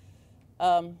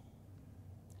on.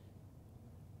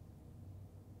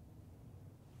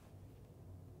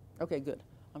 Okay, good.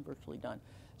 I'm virtually done.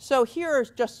 So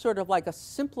here's just sort of like a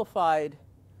simplified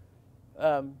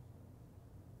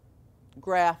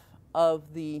graph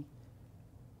of the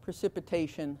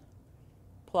precipitation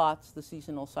plots, the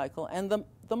seasonal cycle, and the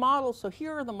models. So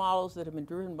here are the models that have been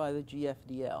driven by the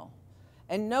GFDL.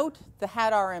 And note the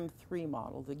HAD-RM3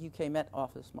 model, the UK Met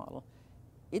Office model.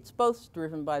 It's both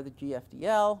driven by the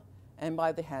GFDL and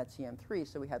by the HAD-CM3.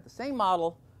 So we had the same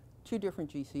model, two different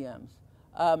GCMs.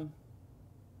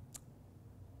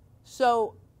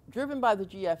 So driven by the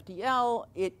GFDL,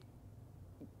 it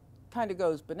kind of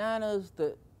goes bananas.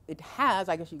 It has,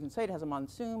 I guess you can say it has a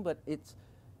monsoon, but it's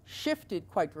shifted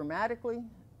quite dramatically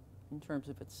in terms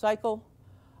of its cycle.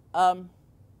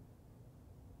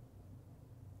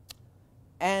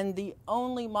 And the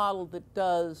only model that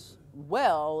does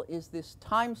well is this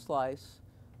time slice,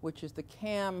 which is the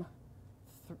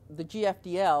the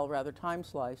GFDL, rather, time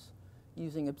slice,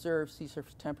 using observed sea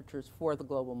surface temperatures for the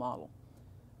global model.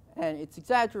 And it's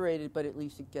exaggerated, but at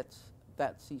least it gets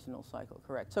that seasonal cycle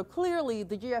correct. So clearly,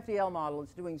 the GFDL model is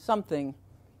doing something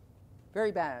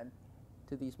very bad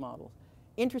to these models.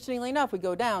 Interestingly enough, we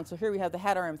go down. So here we have the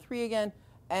HAD-RM3 again,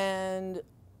 and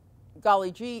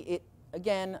golly gee, it,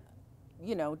 again,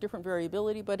 you know, different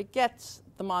variability, but it gets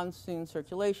the monsoon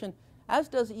circulation, as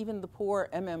does even the poor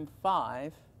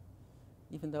MM5,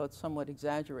 even though it's somewhat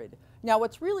exaggerated. Now,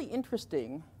 what's really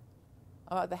interesting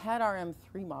about the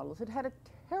HAD-RM3 model is it had a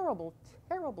terrible,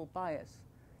 terrible bias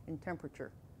in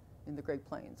temperature in the Great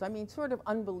Plains. I mean, sort of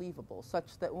unbelievable,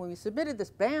 such that when we submitted this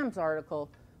BAMS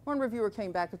article, one reviewer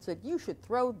came back and said, you should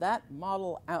throw that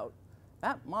model out.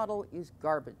 That model is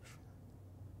garbage.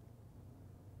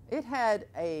 It had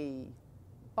a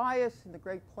bias in the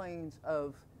Great Plains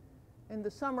of, in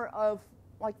the summer, of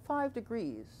like 5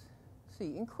 degrees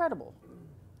C. Incredible.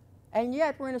 And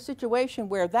yet we're in a situation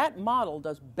where that model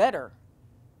does better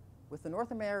with the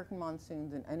North American monsoon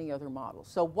than any other model.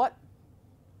 So what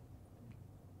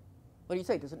do you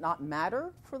say? Does it not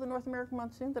matter for the North American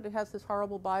monsoon that it has this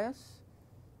horrible bias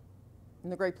in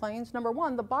the Great Plains? Number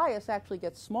one, the bias actually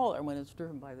gets smaller when it's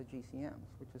driven by the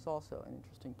GCMs, which is also an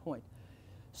interesting point.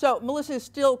 So Melissa is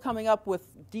still coming up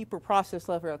with deeper process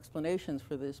level explanations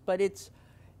for this, but it's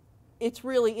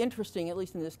really interesting, at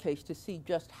least in this case, to see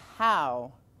just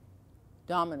how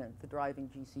dominant the driving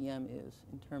GCM is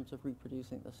in terms of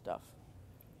reproducing the stuff.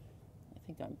 I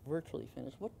think I'm virtually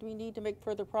finished. What do we need to make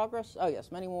further progress? Oh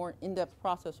yes, many more in-depth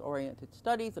process-oriented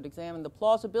studies that examine the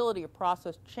plausibility of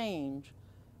process change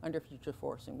under future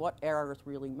forcing, what errors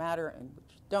really matter and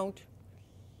which don't.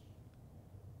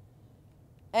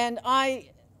 And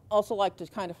I also like to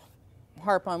kind of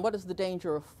harp on what is the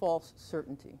danger of false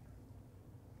certainty,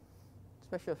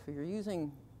 especially if you're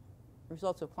using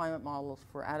results of climate models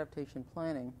for adaptation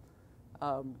planning.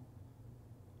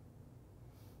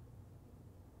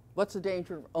 What's the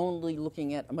danger of only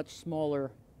looking at a much smaller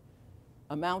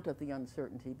amount of the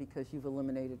uncertainty because you've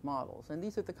eliminated models? And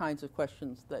these are the kinds of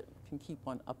questions that can keep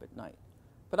one up at night.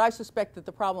 But I suspect that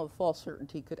the problem of false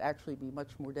certainty could actually be much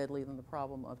more deadly than the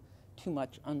problem of too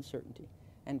much uncertainty.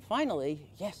 And finally,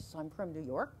 yes, I'm from New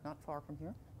York, not far from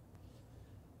here.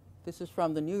 This is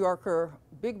from the New Yorker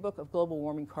Big Book of Global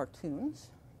Warming cartoons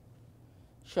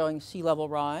showing sea level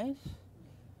rise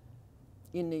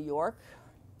in New York.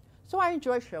 So I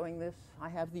enjoy showing this. I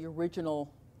have the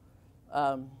original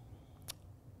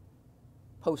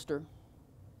poster,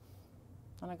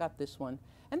 and I got this one.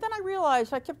 And then I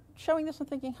realized, I kept showing this and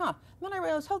thinking, huh. And then I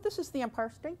realized, oh, this is the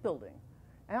Empire State Building.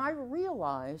 And I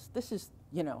realized, this is,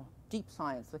 you know, deep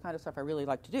science, the kind of stuff I really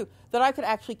like to do, that I could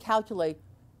actually calculate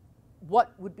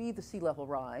what would be the sea level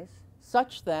rise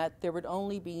such that there would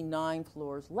only be 9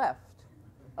 floors left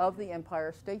of the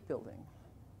Empire State Building.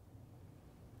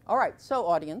 All right, so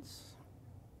audience,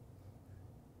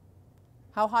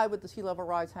 how high would the sea level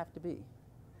rise have to be?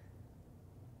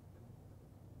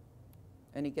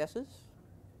 Any guesses?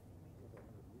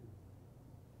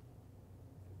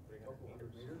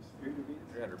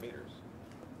 300 meters.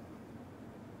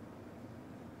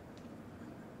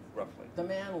 Roughly. The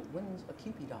man wins a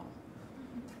Cupid doll.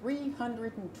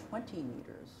 320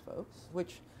 meters, folks,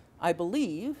 which I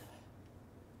believe,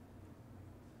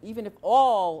 even if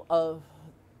all of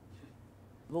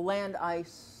the land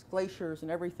ice, glaciers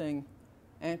and everything,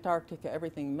 Antarctica,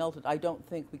 everything melted, I don't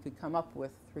think we could come up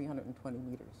with 320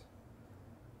 meters.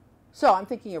 So I'm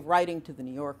thinking of writing to the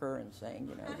New Yorker and saying,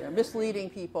 you know, they're misleading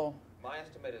people. My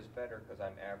estimate is better because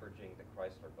I'm averaging the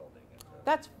Chrysler Building.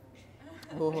 That's,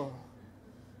 oh.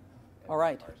 All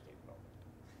right.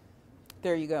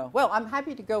 There you go. Well, I'm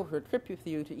happy to go for a trip with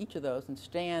you to each of those and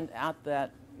stand at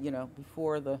that, you know,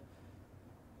 before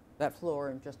that floor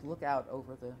and just look out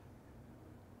over the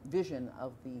vision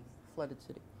of the flooded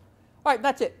city. All right,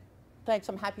 that's it. Thanks.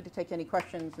 I'm happy to take any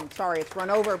questions, and sorry it's run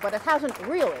over, but it hasn't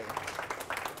really.